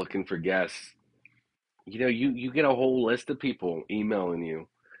that you're looking for guests, you get a whole list of people emailing you,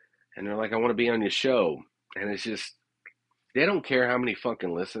 and they're like, "I want to be on your show," and it's just they don't care how many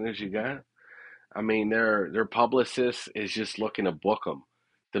fucking listeners you got. I mean, their publicist is just looking to book them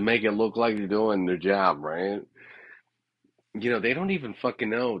to make it look like they're doing their job, right? They don't even fucking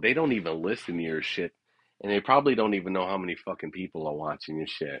know. They don't even listen to your shit. And they probably don't even know how many fucking people are watching your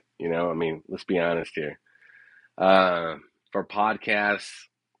shit. I mean, let's be honest here. Uh, for podcasts,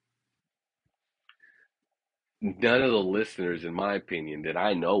 none of the listeners, in my opinion, that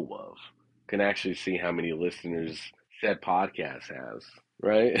I know of, can actually see how many listeners said podcast has,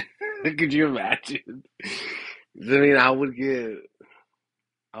 right? Could you imagine? I mean, I would get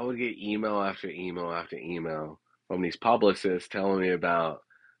email after email after email from these publicists telling me about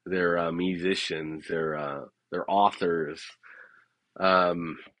their musicians, their authors.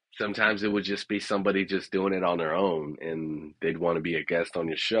 Um, Sometimes it would just be somebody just doing it on their own, and they'd want to be a guest on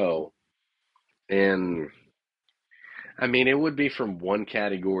your show. And I mean, it would be from one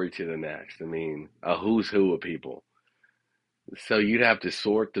category to the next. I mean, a who's who of people. So you'd have to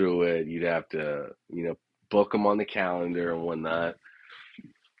sort through it. You'd have to, book them on the calendar and whatnot.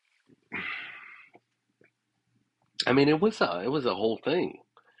 I mean, it was a whole thing.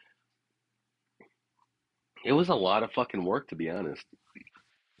 It was a lot of fucking work, to be honest.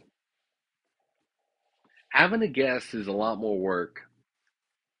 Having a guest is a lot more work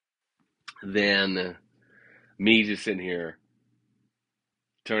than me just sitting here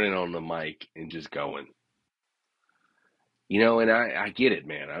turning on the mic and just going. And I get it,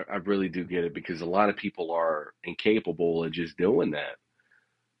 man. I really do get it, because a lot of people are incapable of just doing that.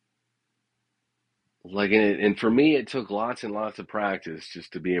 Like, and for me, it took lots and lots of practice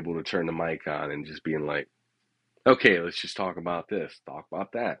just to be able to turn the mic on and just being like, okay, let's just talk about this, talk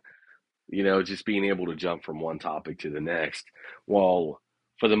about that. Just being able to jump from one topic to the next, while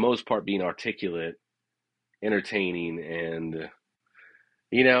for the most part being articulate, entertaining, and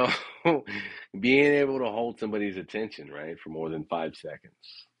you know, being able to hold somebody's attention, right, for more than 5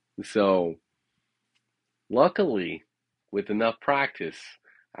 seconds. So, luckily, with enough practice,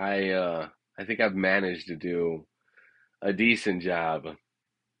 I think I've managed to do a decent job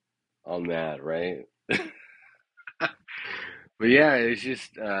on that, right? But yeah, it's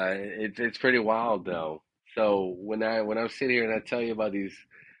just it's pretty wild though. So when I sit here and I tell you about these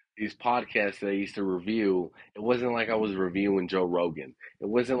podcasts that I used to review, it wasn't like I was reviewing Joe Rogan. It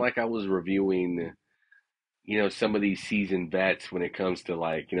wasn't like I was reviewing, some of these seasoned vets when it comes to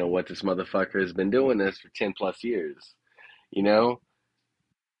like, what this motherfucker has been doing this for 10 plus years, you know?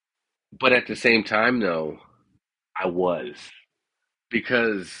 But at the same time though, I was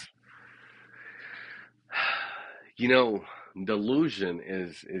because you know, delusion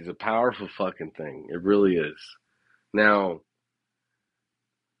is a powerful fucking thing. It really is. Now,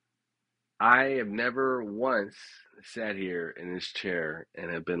 I have never once sat here in this chair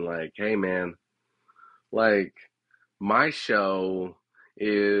and have been like, "Hey man, like my show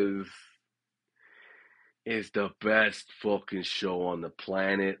is is the best fucking show on the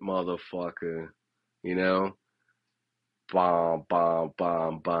planet, motherfucker." You know? Bomb, bomb,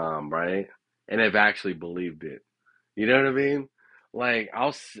 bomb, bomb, right? And I've actually believed it. You know what I mean? Like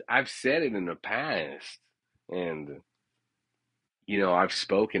I've said it in the past, and I've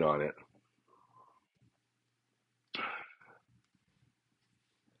spoken on it.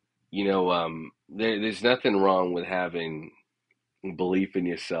 There's nothing wrong with having belief in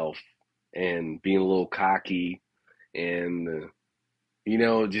yourself and being a little cocky and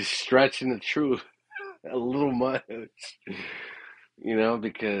just stretching the truth a little much.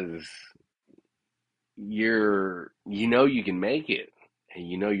 Because you can make it, and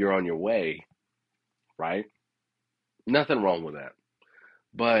you're on your way, right? Nothing wrong with that.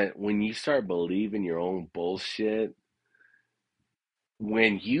 But when you start believing your own bullshit,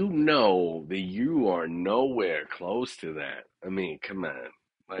 when you know that you are nowhere close to that, I mean, come on,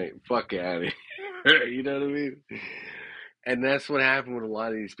 like fuck out of here, you know what I mean? And that's what happened with a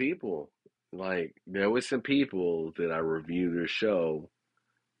lot of these people. Like there was some people that I reviewed their show,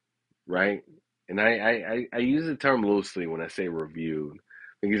 right? And I use the term loosely when I say reviewed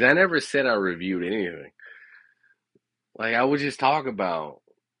because I never said I reviewed anything. Like I would just talk about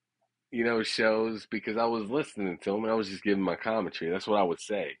shows because I was listening to them and I was just giving my commentary. That's what I would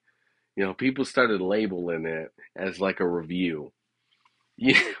say. People started labeling it as like a review,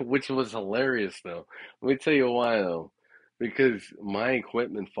 yeah, which was hilarious though. Let me tell you why though, because my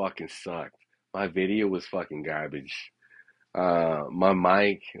equipment fucking sucked. My video was fucking garbage. My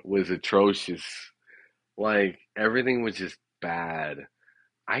mic was atrocious. Like everything was just bad.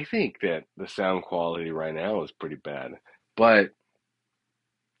 I think that the sound quality right now is pretty bad, but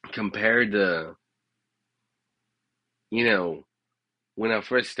compared to you know when I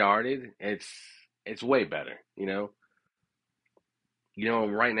first started, it's way better.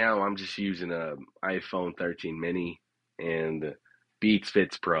 Right now I'm just using a iPhone 13 mini and Beats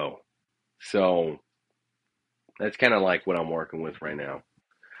Fits Pro. So that's kind of like what I'm working with right now.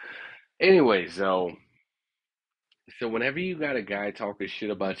 Anyway, so whenever you got a guy talking shit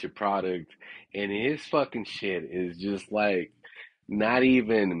about your product and his fucking shit is just like not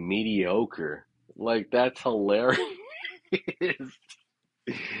even mediocre, like that's hilarious.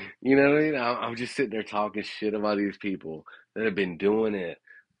 You know what I mean? I'm just sitting there talking shit about these people that have been doing it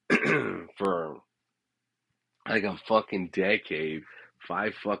for like a fucking decade,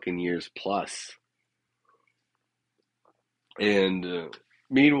 5 fucking years plus. And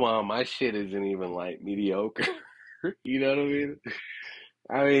meanwhile, my shit isn't even like mediocre. You know what I mean?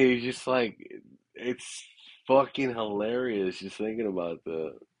 I mean, it's just like it's fucking hilarious just thinking about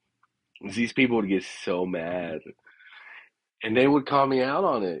these people would get so mad. And they would call me out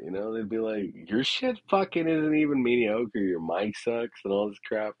on it, They'd be like, "Your shit fucking isn't even mediocre. Your mic sucks and all this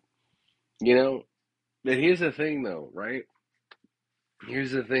crap." You know? But here's the thing though, right?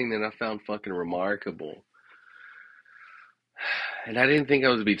 Here's the thing that I found fucking remarkable. And I didn't think I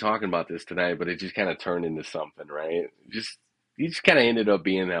was to be talking about this tonight, but it just kind of turned into something, right? Just you just kind of ended up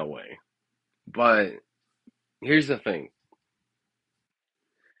being that way. But here's the thing.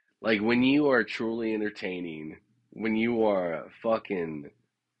 Like when you are truly entertaining, when you are fucking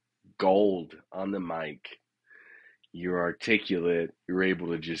gold on the mic, you're articulate, you're able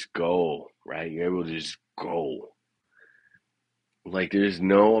to just go, right? You're able to just go. Like there's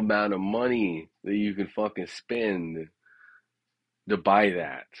no amount of money that you can fucking spend to buy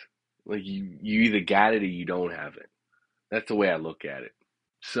that. Like you either got it or you don't have it. That's the way I look at it.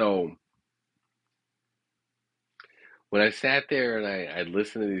 So when I sat there and I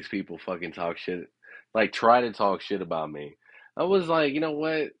listened to these people fucking talk shit, like try to talk shit about me, I was like, you know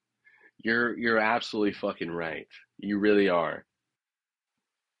what? You're absolutely fucking right. You really are.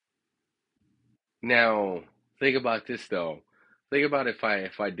 Now, think about this though. Think about if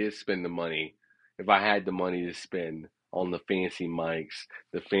I did spend the money, if I had the money to spend on the fancy mics,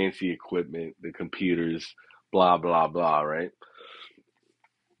 the fancy equipment, the computers, blah blah blah, right?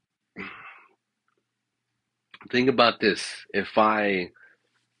 Think about this. If I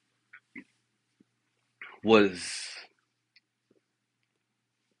was,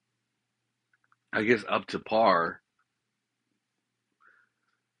 I guess, up to par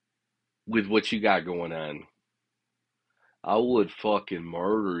with what you got going on, I would fucking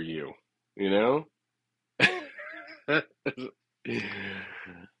murder you, you know?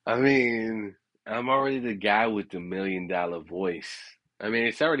 I mean, I'm already the guy with the $1 million voice. I mean,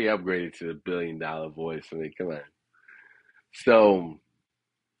 it's already upgraded to the $1 billion voice. I mean, come on. So,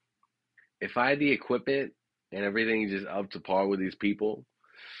 if I had the equipment and everything just up to par with these people,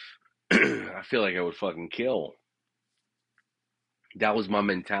 I feel like I would fucking kill. That was my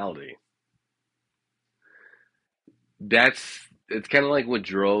mentality. It's kind of like what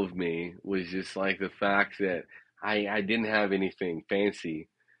drove me was just like the fact that I didn't have anything fancy,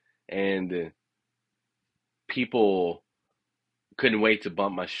 and people couldn't wait to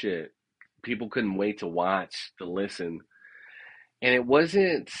bump my shit. People couldn't wait to watch, to listen. And it was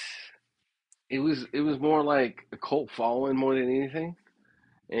more like a cult following more than anything.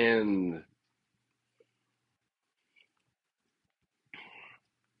 And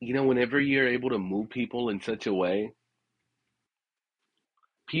whenever you're able to move people in such a way,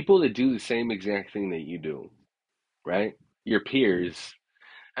 people that do the same exact thing that you do, right? Your peers.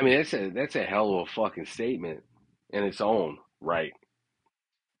 I mean, that's a hell of a fucking statement in its own right.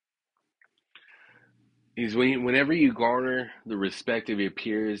 Is whenever you garner the respect of your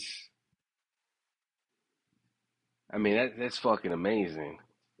peers, I mean that's fucking amazing.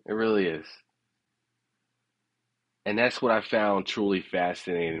 It really is. And that's what I found truly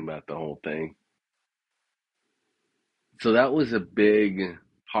fascinating about the whole thing. So that was a big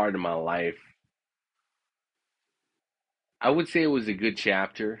part of my life. I would say it was a good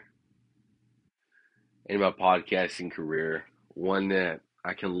chapter in my podcasting career, one that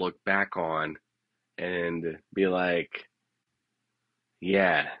I can look back on and be like,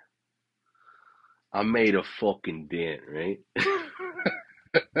 yeah, I made a fucking dent, right?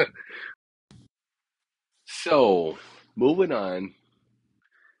 So, moving on,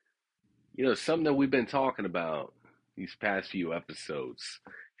 something that we've been talking about these past few episodes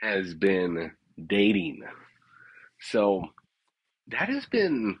has been dating. So, that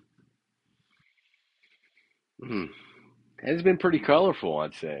hmm, has been pretty colorful,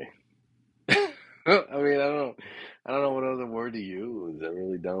 I'd say. I mean, I don't know what other word to use. I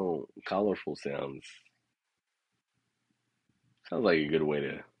really don't. Colorful sounds like a good way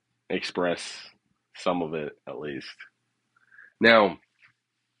to express some of it, at least. Now,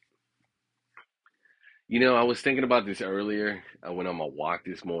 I was thinking about this earlier. I went on my walk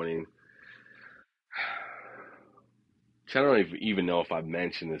this morning. I don't even know if I've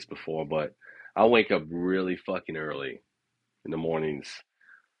mentioned this before, but I wake up really fucking early in the mornings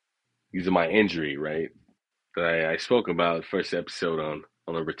because of my injury, right? That I spoke about first episode on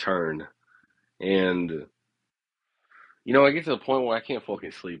the return, and I get to the point where I can't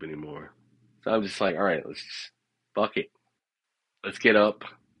fucking sleep anymore. So I'm just like, all right, let's just fuck it. Let's get up,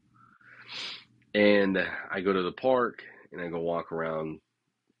 and I go to the park and I go walk around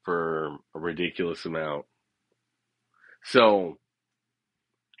for a ridiculous amount. So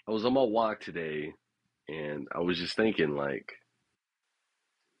I was on my walk today, and I was just thinking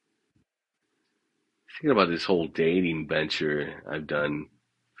about this whole dating venture I've done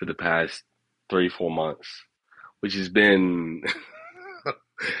for the past 3, 4 months, which has been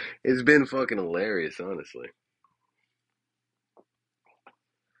it's been fucking hilarious, honestly.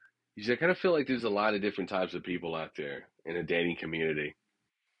 Because I kind of feel like there's a lot of different types of people out there in the dating community,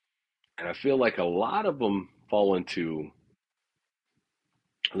 and I feel like a lot of them fall into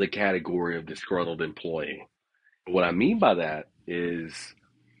the category of disgruntled employee. What I mean by that is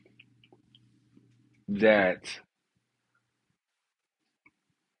that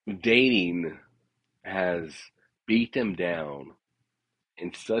dating has beat them down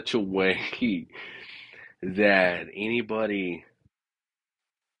in such a way that anybody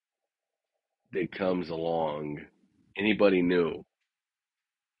that comes along, anybody new,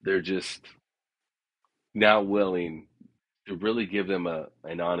 they're just not willing to really give them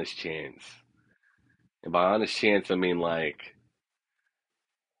an honest chance. And by honest chance, I mean like,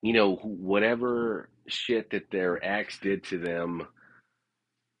 whatever shit that their ex did to them,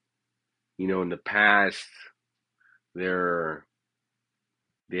 in the past, they're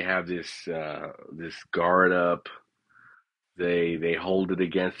they have this guard up, They hold it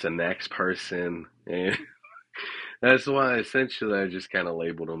against the next person, and that's why essentially I just kind of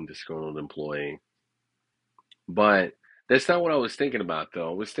labeled them disgruntled employee. But that's not what I was thinking about,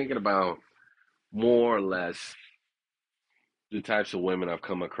 though. I was thinking about more or less the types of women I've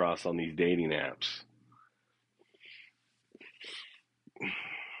come across on these dating apps.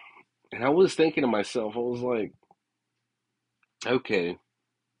 And I was thinking to myself, I was like, okay,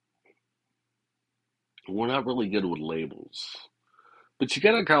 we're not really good with labels, but you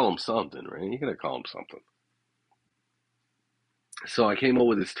gotta call them something, right? You gotta call them something. So I came up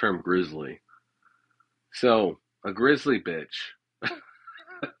with this term grizzly. So a grizzly bitch,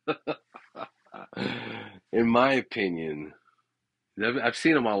 in my opinion, I've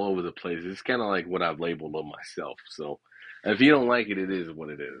seen them all over the place. It's kind of like what I've labeled them myself. So if you don't like it, it is what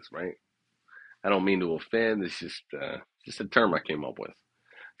it is, right? I don't mean to offend. It's just a term I came up with.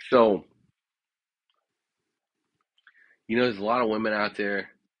 So there's a lot of women out there,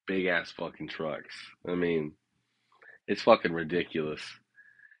 big ass fucking trucks. I mean, it's fucking ridiculous.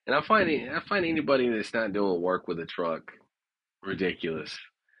 And I find anybody that's not doing work with a truck ridiculous.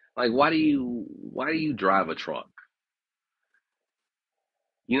 Like, why do you drive a truck?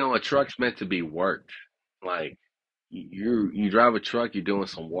 A truck's meant to be worked. Like, you drive a truck, you're doing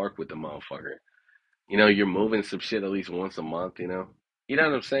some work with the motherfucker. You're moving some shit at least once a month. You know what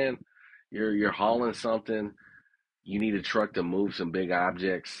I'm saying? You're hauling something. You need a truck to move some big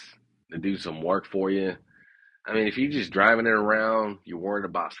objects to do some work for you. I mean, if you're just driving it around, you're worried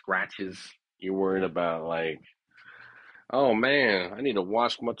about scratches. You're worried about like, oh man, I need to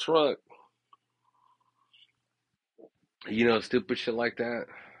wash my truck. Stupid shit like that.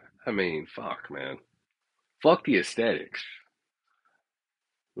 I mean, fuck, man. Fuck the aesthetics.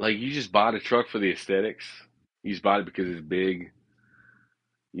 Like, you just bought a truck for the aesthetics. You just bought it because it's big.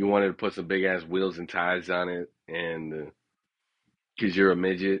 You wanted to put some big ass wheels and tires on it, and because you're a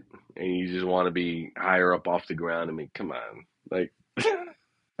midget and you just want to be higher up off the ground. I mean, come on. Like,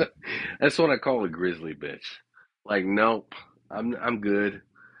 that's what I call a grizzly bitch. Like, nope, I'm good.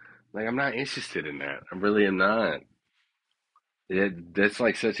 Like, I'm not interested in that. I really am not. That's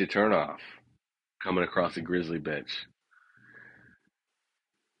like such a turnoff coming across a grizzly bitch.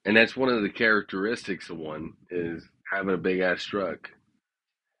 And that's one of the characteristics of one is having a big ass truck.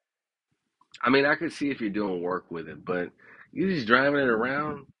 I mean, I could see if you're doing work with it, but you just driving it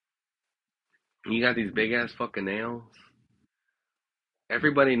around, and you got these big ass fucking nails.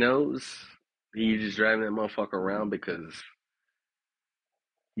 Everybody knows you just driving that motherfucker around because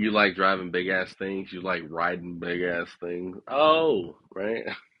you like driving big ass things. You like riding big ass things. Oh, right.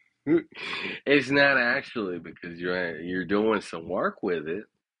 It's not actually because you're doing some work with it.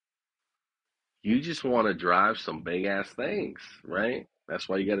 You just want to drive some big ass things, right? That's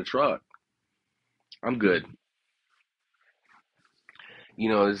why you got a truck. I'm good.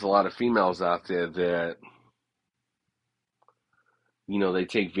 There's a lot of females out there that, they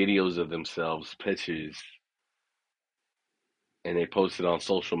take videos of themselves, pictures, and they post it on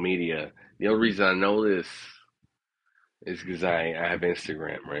social media. The only reason I know this is because I have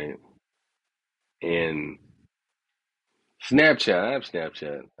Instagram, right? And Snapchat. I have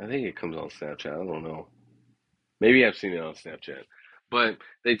Snapchat. I think it comes on Snapchat. I don't know. Maybe I've seen it on Snapchat. But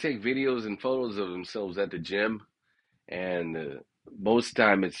they take videos and photos of themselves at the gym, and most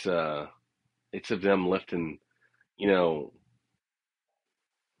time it's of them lifting, you know,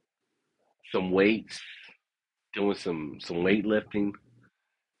 some weights, doing some weightlifting,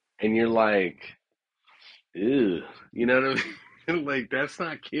 and you're like, ew, you know what I mean? Like, that's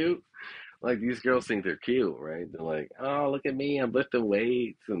not cute. Like, these girls think they're cute, right? They're like, oh, look at me, I'm lifting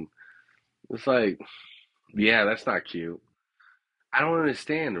weights, and it's like, yeah, that's not cute. I don't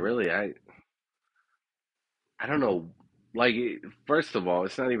understand, really. I don't know. Like, first of all,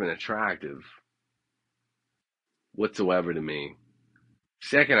 it's not even attractive whatsoever to me.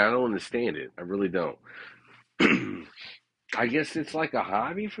 Second, I don't understand it. I really don't. I guess it's like a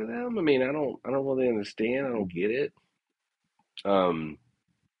hobby for them. I mean, I don't really understand. I don't get it. Um,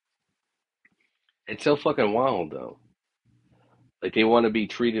 it's so fucking wild though. Like, they want to be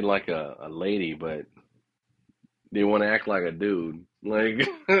treated like a lady, but they want to act like a dude. Like,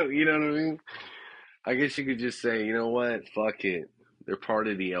 you know what I mean? I guess you could just say, you know what? Fuck it. They're part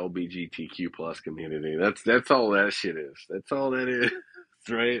of the LGBTQ plus community. That's all that shit is. That's all that is,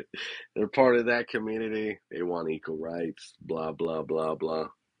 right? They're part of that community. They want equal rights. Blah blah blah blah.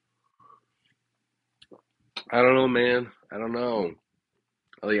 I don't know, man. I don't know.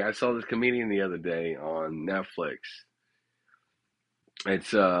 Like, I saw this comedian the other day on Netflix.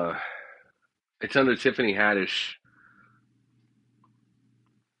 It's uh, it's under Tiffany Haddish.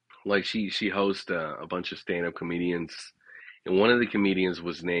 Like, she hosts a bunch of stand up comedians, and one of the comedians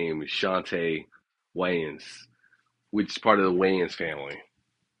was named Shantae Wayans, which is part of the Wayans family,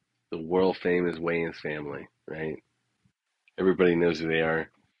 the world famous Wayans family, right? Everybody knows who they are.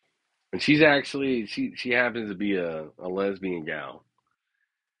 And she's actually she happens to be a lesbian gal.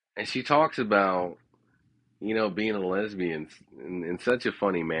 And she talks about, being a lesbian in such a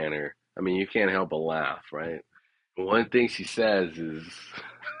funny manner. I mean, you can't help but laugh, right? One thing she says is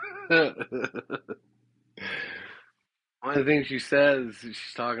one of the things she says,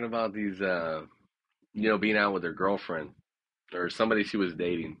 she's talking about these being out with her girlfriend or somebody she was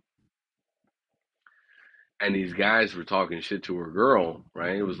dating. And these guys were talking shit to her girl,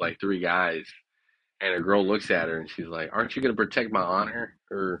 right? It was like three guys. And a girl looks at her and she's like, "Aren't you gonna protect my honor?"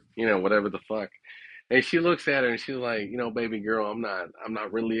 Or, whatever the fuck. And she looks at her and she's like, "Baby girl, I'm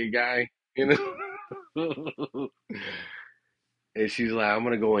not really a guy, you know." And she's like, "I'm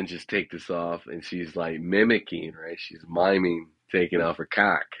gonna go and just take this off." And she's like mimicking, right? She's miming taking off her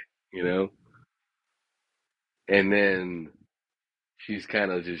cock, you know? And then she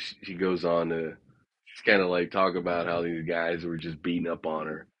goes on to just kind of like talk about how these guys were just beating up on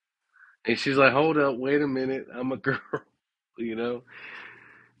her. And she's like, "Hold up, wait a minute, I'm a girl," you know?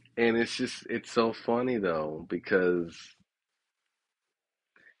 And it's so funny though, because,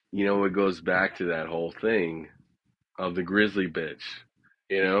 it goes back to that whole thing of the grizzly bitch,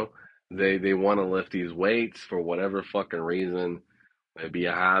 you know? They want to lift these weights for whatever fucking reason. It be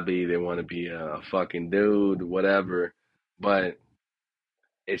a hobby, they want to be a fucking dude, whatever. But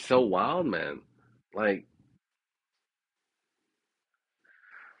it's so wild, man. Like,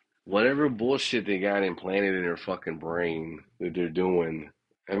 whatever bullshit they got implanted in their fucking brain that they're doing.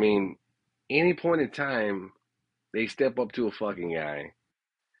 I mean, any point in time, they step up to a fucking guy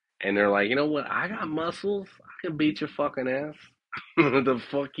and they're like, "You know what? I got muscles. I can beat your fucking ass." The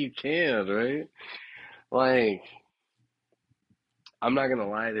fuck you can, right? Like, I'm not gonna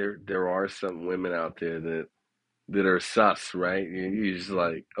lie, there are some women out there that are sus, right? You're just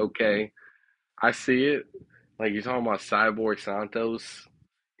like, okay, I see it. Like, you're talking about Cyborg Santos.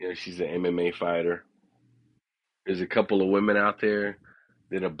 She's an MMA fighter. There's a couple of women out there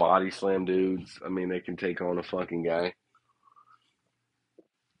that are body slam dudes. I mean, they can take on a fucking guy.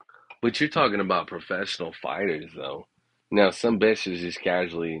 But you're talking about professional fighters, though. Now, some bitch is just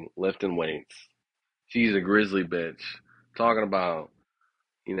casually lifting weights. She's a grizzly bitch. Talking about,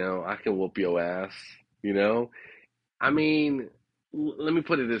 I can whoop your ass. You know, I mean, let me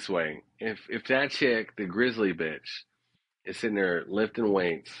put it this way: if that chick, the grizzly bitch, is sitting there lifting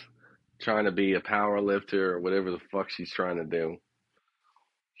weights, trying to be a power lifter or whatever the fuck she's trying to do,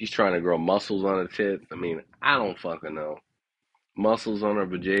 she's trying to grow muscles on her tits. I mean, I don't fucking know. Muscles on her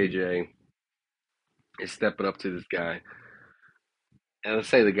vajayjay is stepping up to this guy. And let's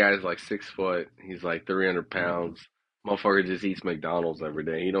say the guy's like 6 foot, he's like 300 pounds. Motherfucker just eats McDonald's every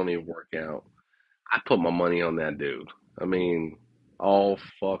day. He don't even work out. I put my money on that dude. I mean, all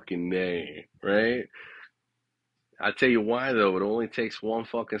fucking day, right? I tell you why though. It only takes one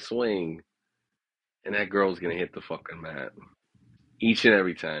fucking swing, and that girl's gonna hit the fucking mat each and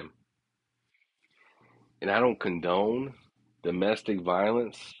every time. And I don't condone domestic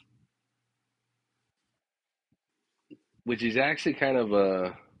violence, which is actually kind of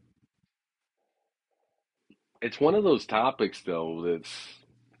a. It's one of those topics though that's.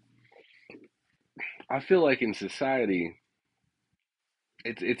 I feel like in society,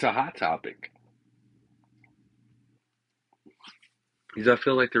 it's a hot topic because I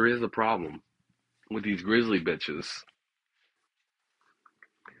feel like there is a problem with these grizzly bitches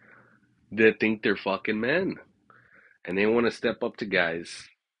that think they're fucking men and they want to step up to guys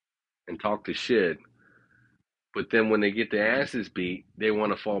and talk to shit. But then when they get their asses beat, they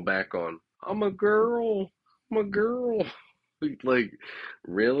want to fall back on, "I'm a girl. I'm a girl." Like,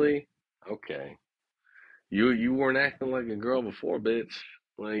 really? Okay. You weren't acting like a girl before, bitch.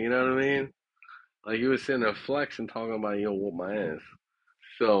 Like, you know what I mean? Like, you was sitting there flexing, talking about you'll whoop my ass.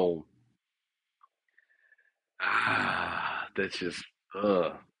 So, that's just,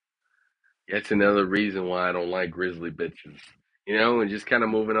 that's another reason why I don't like grizzly bitches. And just kind of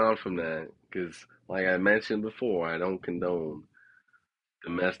moving on from that, because like I mentioned before, I don't condone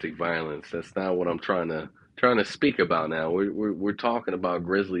domestic violence. That's not what I'm trying to speak about now. We're talking about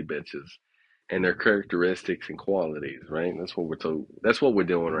grizzly bitches and their characteristics and qualities, right? That's what we're told. That's what we're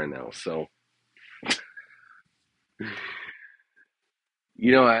doing right now. So,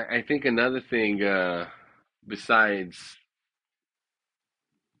 I think another thing, besides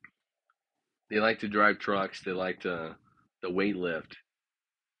they like to drive trucks, they like to the weight lift.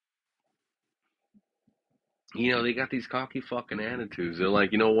 They got these cocky fucking attitudes. They're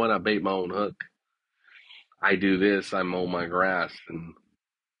like, "You know what? I bait my own hook. I do this, I mow my grass, and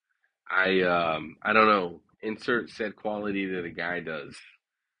I don't know, insert said quality that a guy does.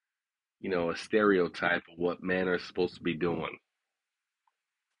 A stereotype of what men are supposed to be doing.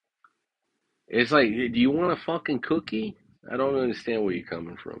 It's like, do you want a fucking cookie? I don't understand where you're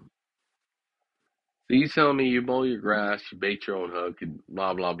coming from. So you tell me you mow your grass, you bait your own hook, and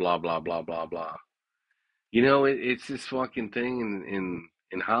blah blah blah blah blah blah blah. It's this fucking thing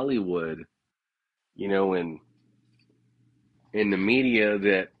in Hollywood, and in the media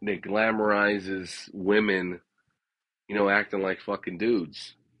that glamorizes women, acting like fucking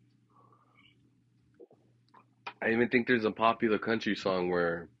dudes. I even think there's a popular country song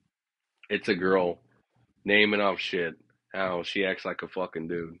where it's a girl naming off shit how she acts like a fucking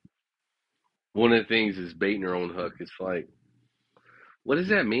dude. One of the things is baiting her own hook. It's like, what does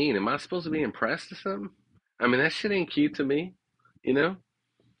that mean? Am I supposed to be impressed or something? I mean, that shit ain't cute to me. You know,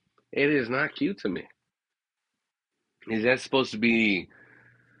 it is not cute to me. Is that supposed to be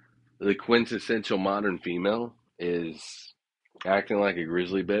the quintessential modern female? Is acting like a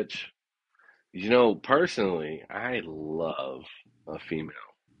grizzly bitch? Personally, I love a female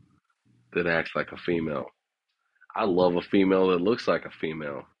that acts like a female. I love a female that looks like a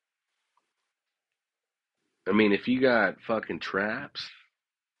female. I mean, if you got fucking traps,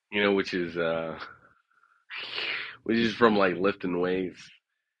 which is from like lifting weights.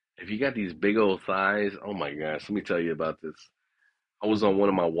 If you got these big old thighs, oh my gosh, let me tell you about this. I was on one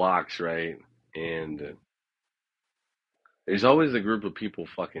of my walks, right? And there's always a group of people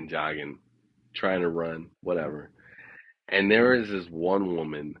fucking jogging, trying to run, whatever. And there is this one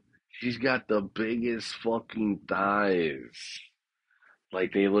woman. She's got the biggest fucking thighs.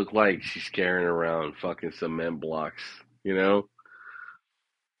 Like they look like she's carrying around fucking cement blocks, you know?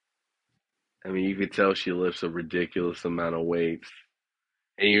 I mean, you could tell she lifts a ridiculous amount of weights.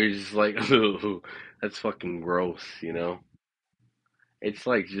 And you're just like, ooh, that's fucking gross. It's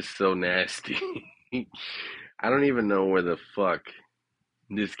like just so nasty. I don't even know where the fuck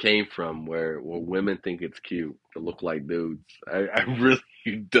this came from, where women think it's cute to look like dudes. I really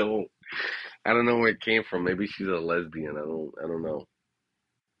don't. I don't know where it came from. Maybe she's a lesbian. I don't know.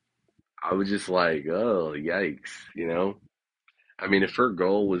 I was just like, oh, yikes. I mean, if her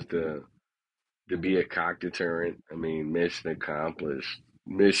goal was to be a cock deterrent, I mean, mission accomplished.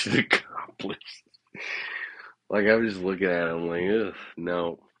 Mission accomplished. Like I was just looking at it, I'm like, ugh,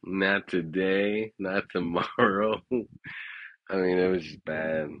 no, not today, not tomorrow. I mean, it was just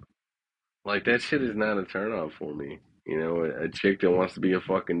bad. Like that shit is not a turn on for me. A chick that wants to be a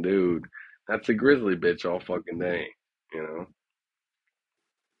fucking dude, that's a grizzly bitch all fucking day. You know.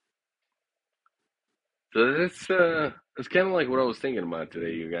 So that's kind of like what I was thinking about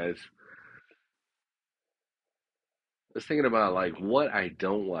today, you guys. I was thinking about like what I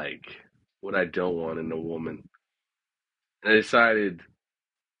don't like, what I don't want in a woman, and I decided,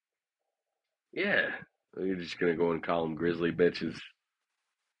 yeah, we're just gonna go and call them grizzly bitches.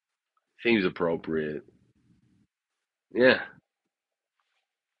 Seems appropriate. Yeah.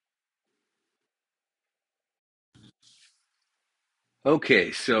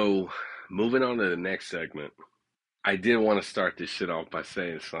 Okay, so moving on to the next segment. I did want to start this shit off by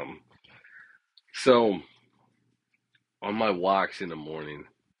saying something. So, on my walks in the morning,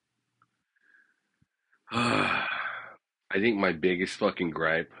 I think my biggest fucking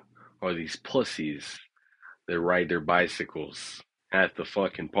gripe are these pussies that ride their bicycles at the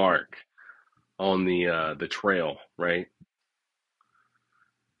fucking park on the trail, right?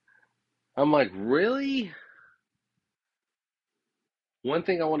 I'm like, really? One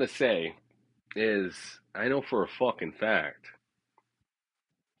thing I want to say is I know for a fucking fact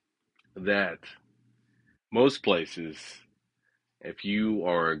that most places, if you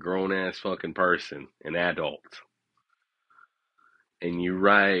are a grown ass fucking person, an adult, and you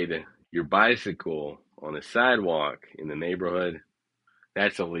ride your bicycle on a sidewalk in the neighborhood,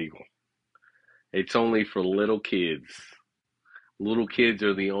 that's illegal. It's only for little kids. Little kids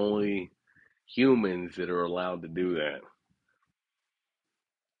are the only humans that are allowed to do that.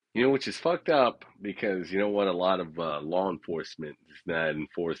 Which is fucked up because you know what? A lot of law enforcement does not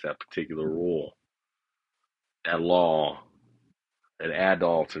enforce that particular rule, that law, that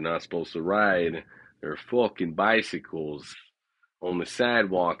adults are not supposed to ride their fucking bicycles on the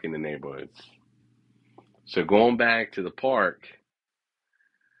sidewalk in the neighborhoods. So going back to the park,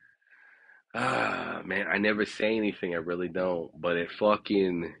 man, I never say anything. I really don't. But it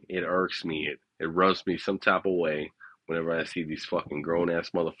irks me. It rubs me some type of way whenever I see these fucking grown ass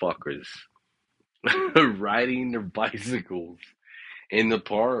motherfuckers riding their bicycles in the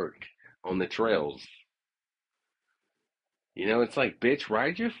park on the trails. It's like, bitch,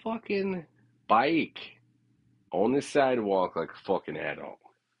 ride your fucking bike. on the sidewalk like a fucking adult.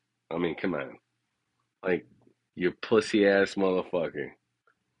 I mean, come on. Like, you pussy ass motherfucker.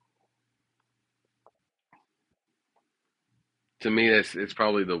 To me, that's it's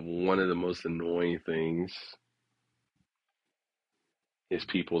probably the one of the most annoying things is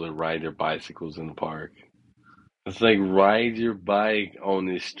people that ride their bicycles in the park. It's like ride your bike on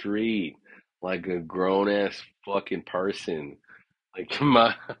the street like a grown ass fucking person. Like, come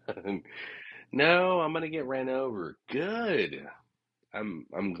on. No, I'm gonna get ran over. Good.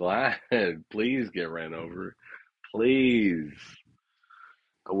 I'm glad. Please get ran over. Please.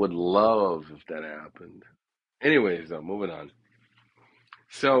 I would love if that happened. Anyways, though, moving on.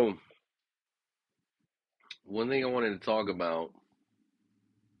 So, one thing I wanted to talk about,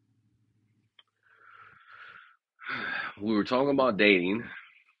 we were talking about dating.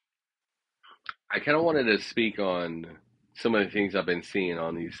 I kind of wanted to speak on some of the things I've been seeing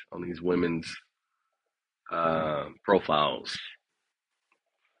on these women's profiles.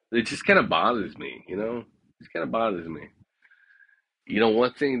 It just kind of bothers me, you know. It just kind of bothers me. You know,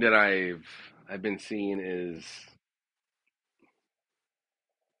 one thing that I've been seeing is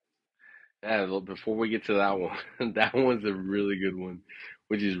before we get to that one, that one's a really good one,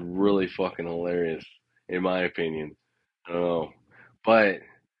 which is really fucking hilarious in my opinion. I don't know, but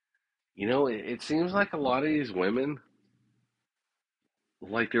you know, it seems like a lot of these women,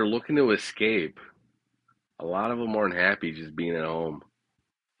 like they're looking to escape. A lot of them aren't happy just being at home.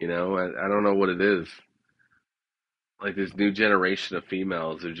 You know, I don't know what it is. Like this new generation of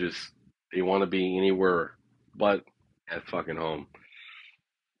females are just they want to be anywhere but at fucking home.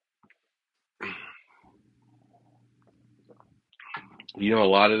 You know, a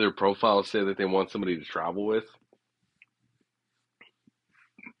lot of their profiles say that they want somebody to travel with.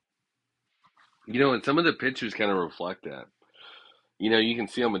 You know, and some of the pictures kind of reflect that. You know, you can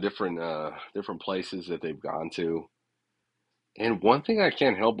see them in different places that they've gone to. And one thing I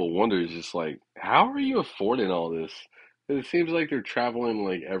can't help but wonder is just like, how are you affording all this? 'Cause it seems like they're traveling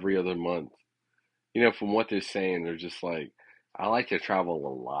like every other month. You know, from what they're saying, they're just like, I like to travel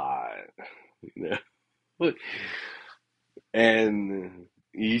a lot. You know, and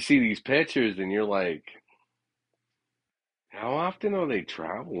you see these pictures, and you're like, how often are they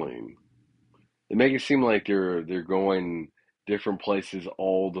traveling? They make it seem like they're going different places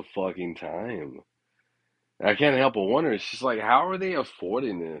all the fucking time. I can't help but wonder. It's just like, how are they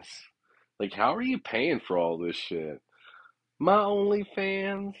affording this? Like, how are you paying for all this shit? My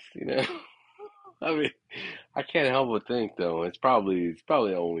OnlyFans, you know. I mean, I can't help but think though. It's probably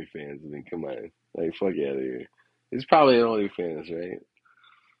OnlyFans. I mean, come on, like fuck out of here. It's probably OnlyFans, right?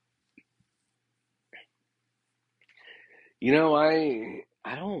 You know, I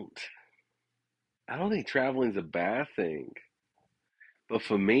don't think traveling's a bad thing. But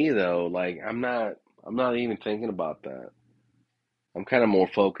for me though, like I'm not even thinking about that. I'm kind of more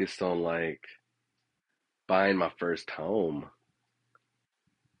focused on like buying my first home.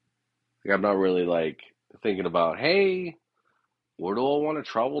 Like I'm not really like thinking about, hey, where do I want to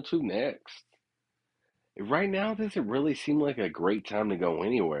travel to next? Right now doesn't really seem like a great time to go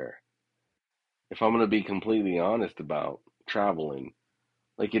anywhere. If I'm going to be completely honest about traveling,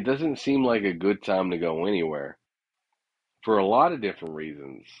 like it doesn't seem like a good time to go anywhere for a lot of different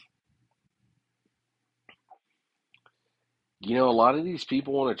reasons. You know, a lot of these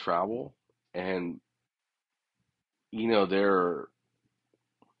people want to travel and you know, their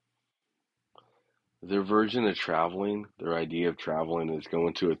version of traveling, their idea of traveling is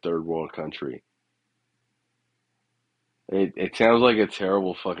going to a third world country. It sounds like a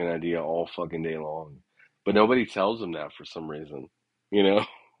terrible fucking idea all fucking day long, but nobody tells them that for some reason. You know,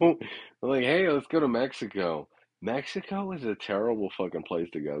 they're like, hey, let's go to Mexico. Mexico is a terrible fucking place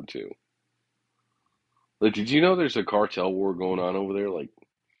to go to. Like, did you know there's a cartel war going on over there? Like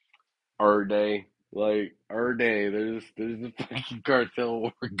our day, there's a fucking cartel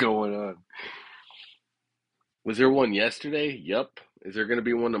war going on. Was there one yesterday? Yup. Is there gonna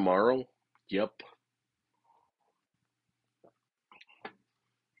be one tomorrow? Yup.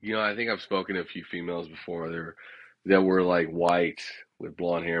 You know, I think I've spoken to a few females before there that were like white with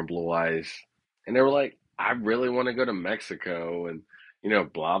blonde hair and blue eyes, and they were like, "I really want to go to Mexico," and you know,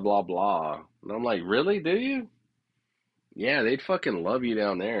 blah blah blah. And I'm like, "Really? Do you? Yeah, they'd fucking love you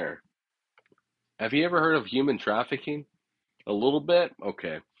down there." Have you ever heard of human trafficking? A little bit?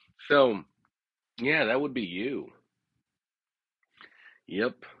 Okay. So, yeah, that would be you.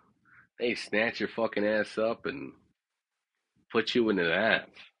 Yep. They snatch your fucking ass up and put you into that.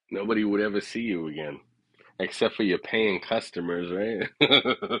 Nobody would ever see you again, except for your paying customers, right?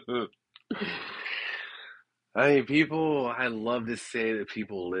 I mean, I love to say that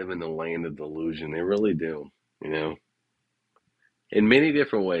people live in the land of delusion. They really do. you know, in many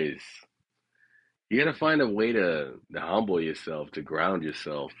different ways. You got to find a way to humble yourself, to ground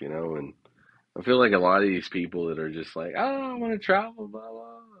yourself, and I feel like a lot of these people that are just like, oh, I want to travel, blah,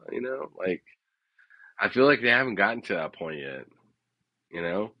 blah, like, I feel like they haven't gotten to that point yet, you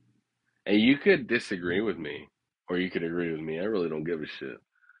know? And you could disagree with me, or you could agree with me. I really don't give a shit.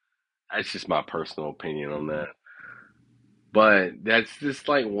 That's just my personal opinion on that. But that's just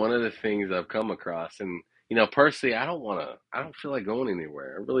like one of the things I've come across. And, personally, I don't feel like going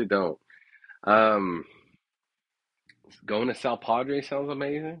anywhere. I really don't. Um, Going to South Padre sounds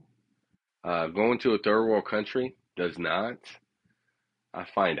amazing. Going to a third world country does not. I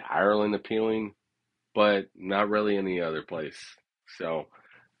find Ireland appealing, but not really any other place. So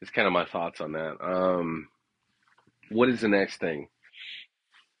it's kind of my thoughts on that. What is the next thing?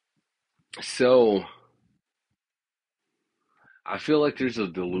 So I feel like there's a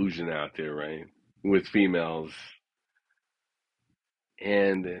delusion out there, right, with females,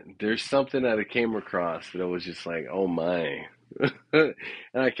 and there's something that I came across that I was just like, oh my. And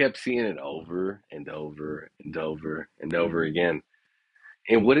I kept seeing it over and over and over and over again.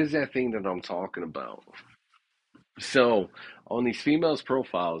 And what is that thing that I'm talking about? So on these females'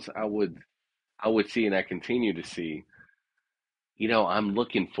 profiles, I would see, and I continue to see, I'm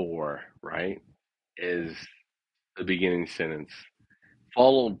looking for, right, is the beginning sentence,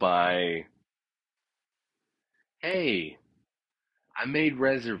 followed by, hey, I made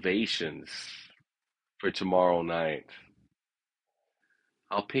reservations for tomorrow night.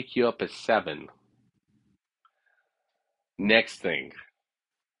 I'll pick you up at 7. Next thing,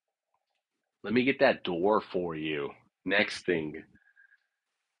 let me get that door for you. Next thing,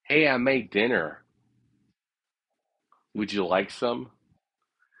 hey, I made dinner. Would you like some?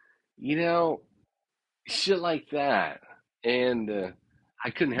 You know, shit like that. And I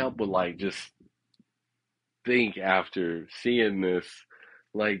couldn't help but like just think after seeing this,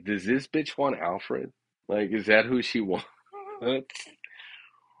 like, does this bitch want Alfred? Like, is that who she wants?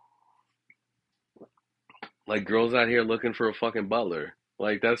 Like, girls out here looking for a fucking butler.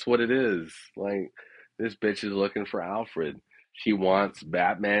 Like, that's what it is. Like, this bitch is looking for Alfred. She wants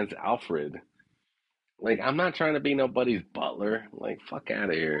Batman's Alfred. Like, I'm not trying to be nobody's butler. Like, fuck out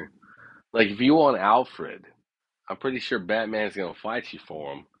of here. Like, if you want Alfred, I'm pretty sure Batman's gonna fight you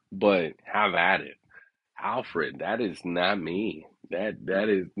for him. But have at it. Alfred, that is not me. That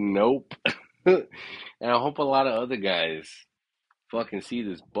is nope. And I hope a lot of other guys fucking see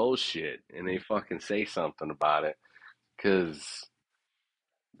this bullshit and they fucking say something about it. Cause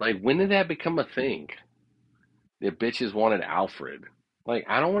like, when did that become a thing? That bitches wanted Alfred. Like,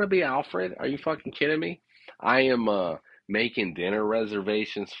 I don't want to be Alfred. Are you fucking kidding me? I am making dinner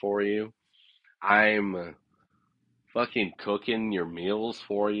reservations for you. I'm fucking cooking your meals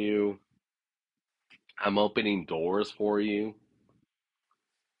for you. I'm opening doors for you.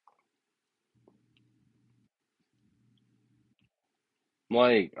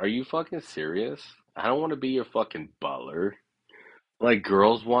 Like, are you fucking serious? I don't want to be your fucking butler. Like,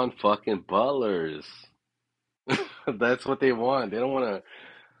 girls want fucking butlers. That's what they want. They don't want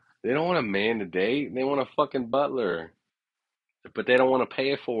a man to date. They want a fucking butler. But they don't want to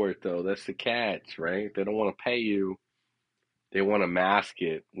pay for it though. That's the catch, right? They don't want to pay you. They want to mask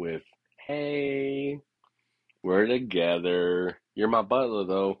it with, "Hey, we're together. You're my butler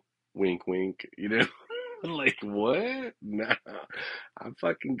though." Wink wink, Like, what? Nah. I'm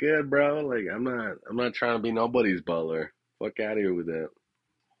fucking good, bro. Like, I'm not trying to be nobody's butler. Fuck out of here with that.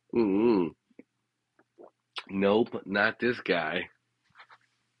 Mm-mm. Nope, not this guy.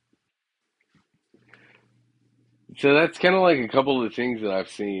 So that's kind of like a couple of the things that I've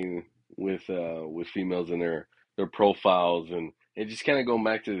seen with females and their profiles, and just kind of going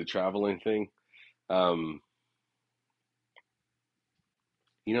back to the traveling thing. Um,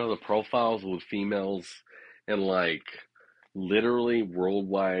 the profiles with females and like literally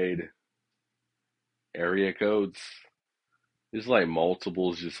worldwide area codes. There's like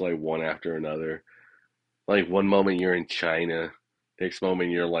multiples, just like one after another. Like one moment you're in China, next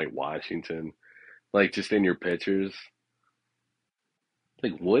moment you're like Washington, like just in your pictures.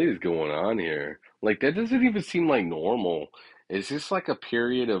 Like, what is going on here? Like, that doesn't even seem like normal. Is this like a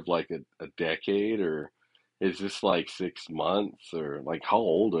period of like a decade, or is this like 6 months, or like how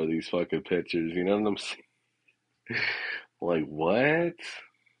old are these fucking pictures? You know what I'm saying? Like, what?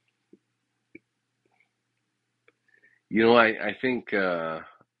 I think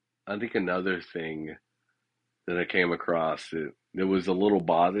another thing that I came across that was a little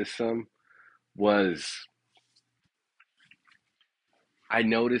bothersome was I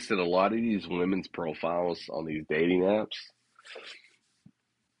noticed that a lot of these women's profiles on these dating apps,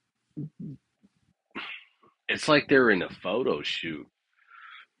 It's like they're in a photo shoot.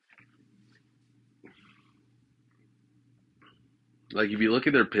 Like if you look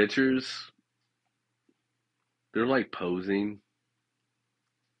at their pictures, they're like posing.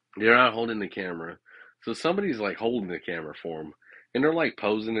 They're not holding the camera. So somebody's like holding the camera for them. And they're like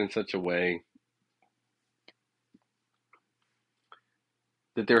posing in such a way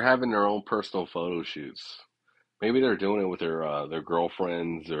that they're having their own personal photo shoots. Maybe they're doing it with their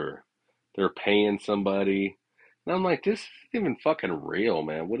girlfriends or they're paying somebody. And I'm like, this isn't even fucking real,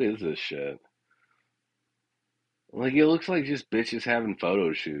 man. What is this shit? Like it looks like just bitches having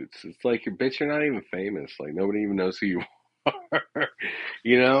photo shoots. It's like your bitch, you're not even famous. Like nobody even knows who you are.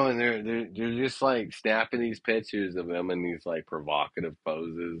 And they're just like snapping these pictures of them in these like provocative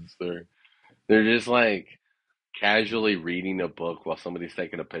poses. They're just like casually reading a book while somebody's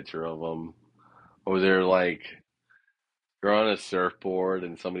taking a picture of them, or they're on a surfboard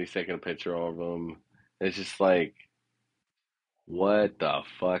and somebody's taking a picture of them. It's just like, what the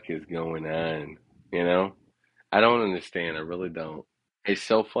fuck is going on? You know? I don't understand. I really don't. It's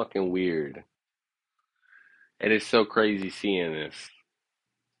so fucking weird. And it's so crazy seeing this.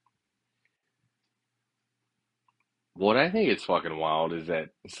 What I think is fucking wild is that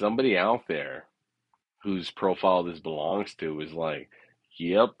somebody out there whose profile this belongs to is like,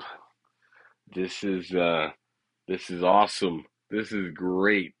 yep, this is this is awesome. This is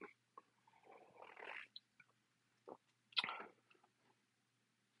great.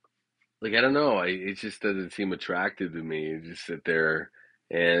 Like I don't know, it just doesn't seem attractive to me. You just sit there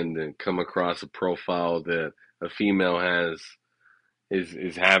and come across a profile that a female has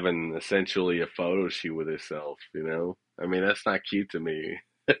is having essentially a photo shoot with herself. I mean, that's not cute to me.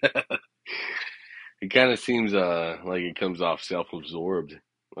 It kind of seems like it comes off self-absorbed.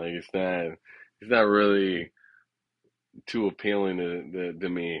 Like it's not really too appealing to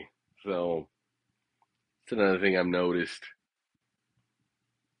me. So it's another thing I've noticed.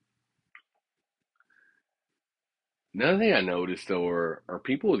 Another thing I noticed though are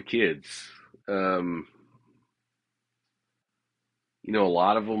people with kids. Um, a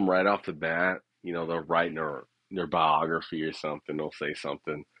lot of them right off the bat, they're writing their biography or something. They'll say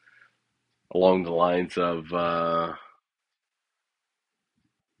something along the lines of,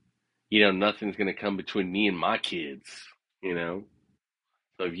 nothing's gonna come between me and my kids. You know,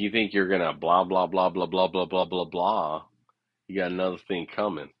 so if you think you're gonna blah blah blah blah blah blah blah blah blah, you got another thing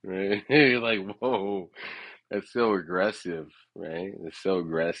coming, right? You're like, whoa, that's so aggressive, right? It's so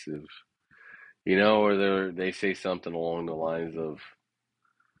aggressive, or they say something along the lines of,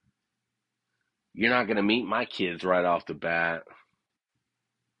 "You're not gonna meet my kids right off the bat,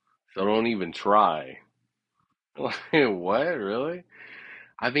 so don't even try." Like, what, really?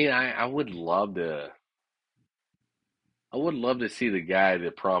 I mean, I would love to see the guy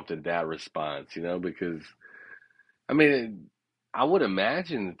that prompted that response, because I mean, I would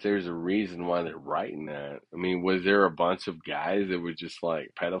imagine that there's a reason why they're writing that. I mean, was there a bunch of guys that were just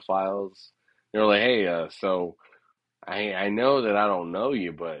like pedophiles? They're like, hey, so I know that I don't know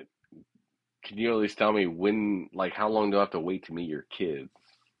you, but can you at least tell me when, like, how long do I have to wait to meet your kids?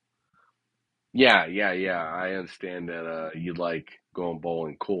 Yeah, yeah, yeah. I understand that you like going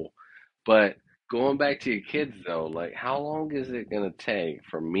bowling, cool. But going back to your kids though, like how long is it gonna take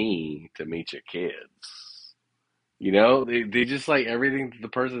for me to meet your kids? They just like everything the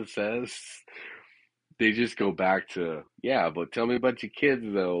person says, they just go back to, yeah, but tell me about your kids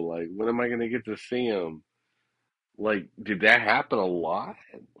though. Like when am I gonna get to see them? Like, did that happen a lot?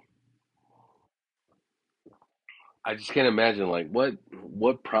 I just can't imagine like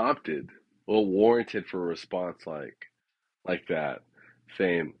what prompted, what warranted for a response like that,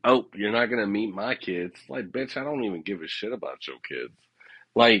 saying, "Oh, you're not gonna meet my kids." Like, bitch, I don't even give a shit about your kids.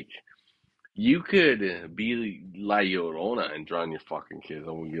 Like, you could be La Llorona and drown your fucking kids.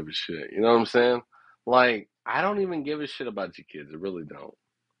 I wouldn't give a shit. You know what I'm saying? Like, I don't even give a shit about your kids. I really don't.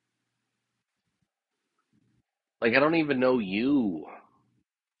 Like, I don't even know you.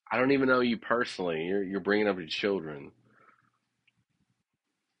 I don't even know you personally. You're bringing up your children.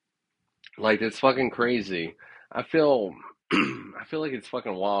 Like, it's fucking crazy. I feel, I feel like it's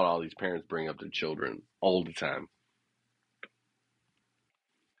fucking wild. All these parents bring up their children all the time.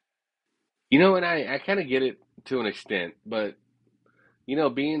 And I kind of get it to an extent, but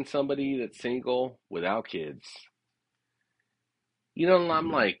being somebody that's single without kids,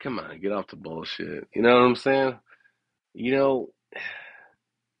 I'm like, come on, get off the bullshit. You know what I'm saying? You know,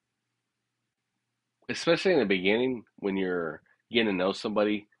 especially in the beginning when you're getting to know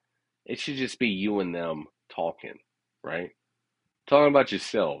somebody, it should just be you and them talking, right? Talking about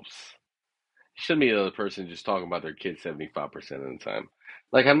yourselves. You shouldn't be the other person just talking about their kids 75% of the time.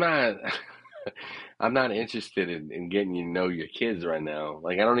 Like, I'm not. I'm not interested in getting you to know your kids right now.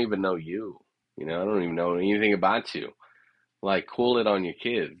 Like, I don't even know you. You know, I don't even know anything about you. Like, cool it on your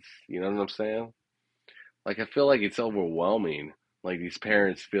kids. You know what I'm saying? Like, I feel like it's overwhelming. Like, these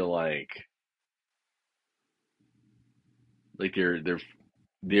parents feel like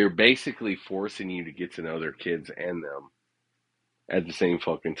they're basically forcing you to get to know their kids and them at the same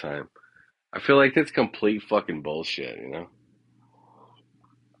fucking time. I feel like that's complete fucking bullshit, you know?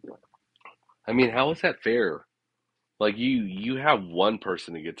 I mean, how is that fair? Like you have one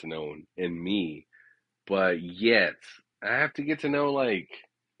person to get to know and me, but yet I have to get to know like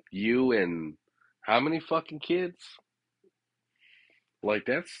you and how many fucking kids? Like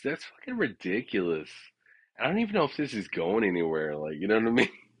that's fucking ridiculous. I don't even know if this is going anywhere. Like, you know what I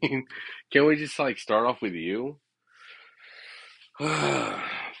mean? Can we just like start off with you?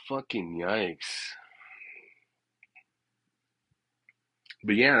 Fucking yikes.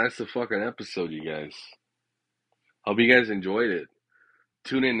 But yeah, that's the fucking episode, you guys. Hope you guys enjoyed it.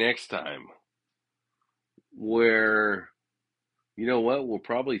 Tune in next time where, you know what, we'll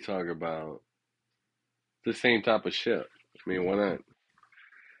probably talk about the same type of shit. I mean, why not?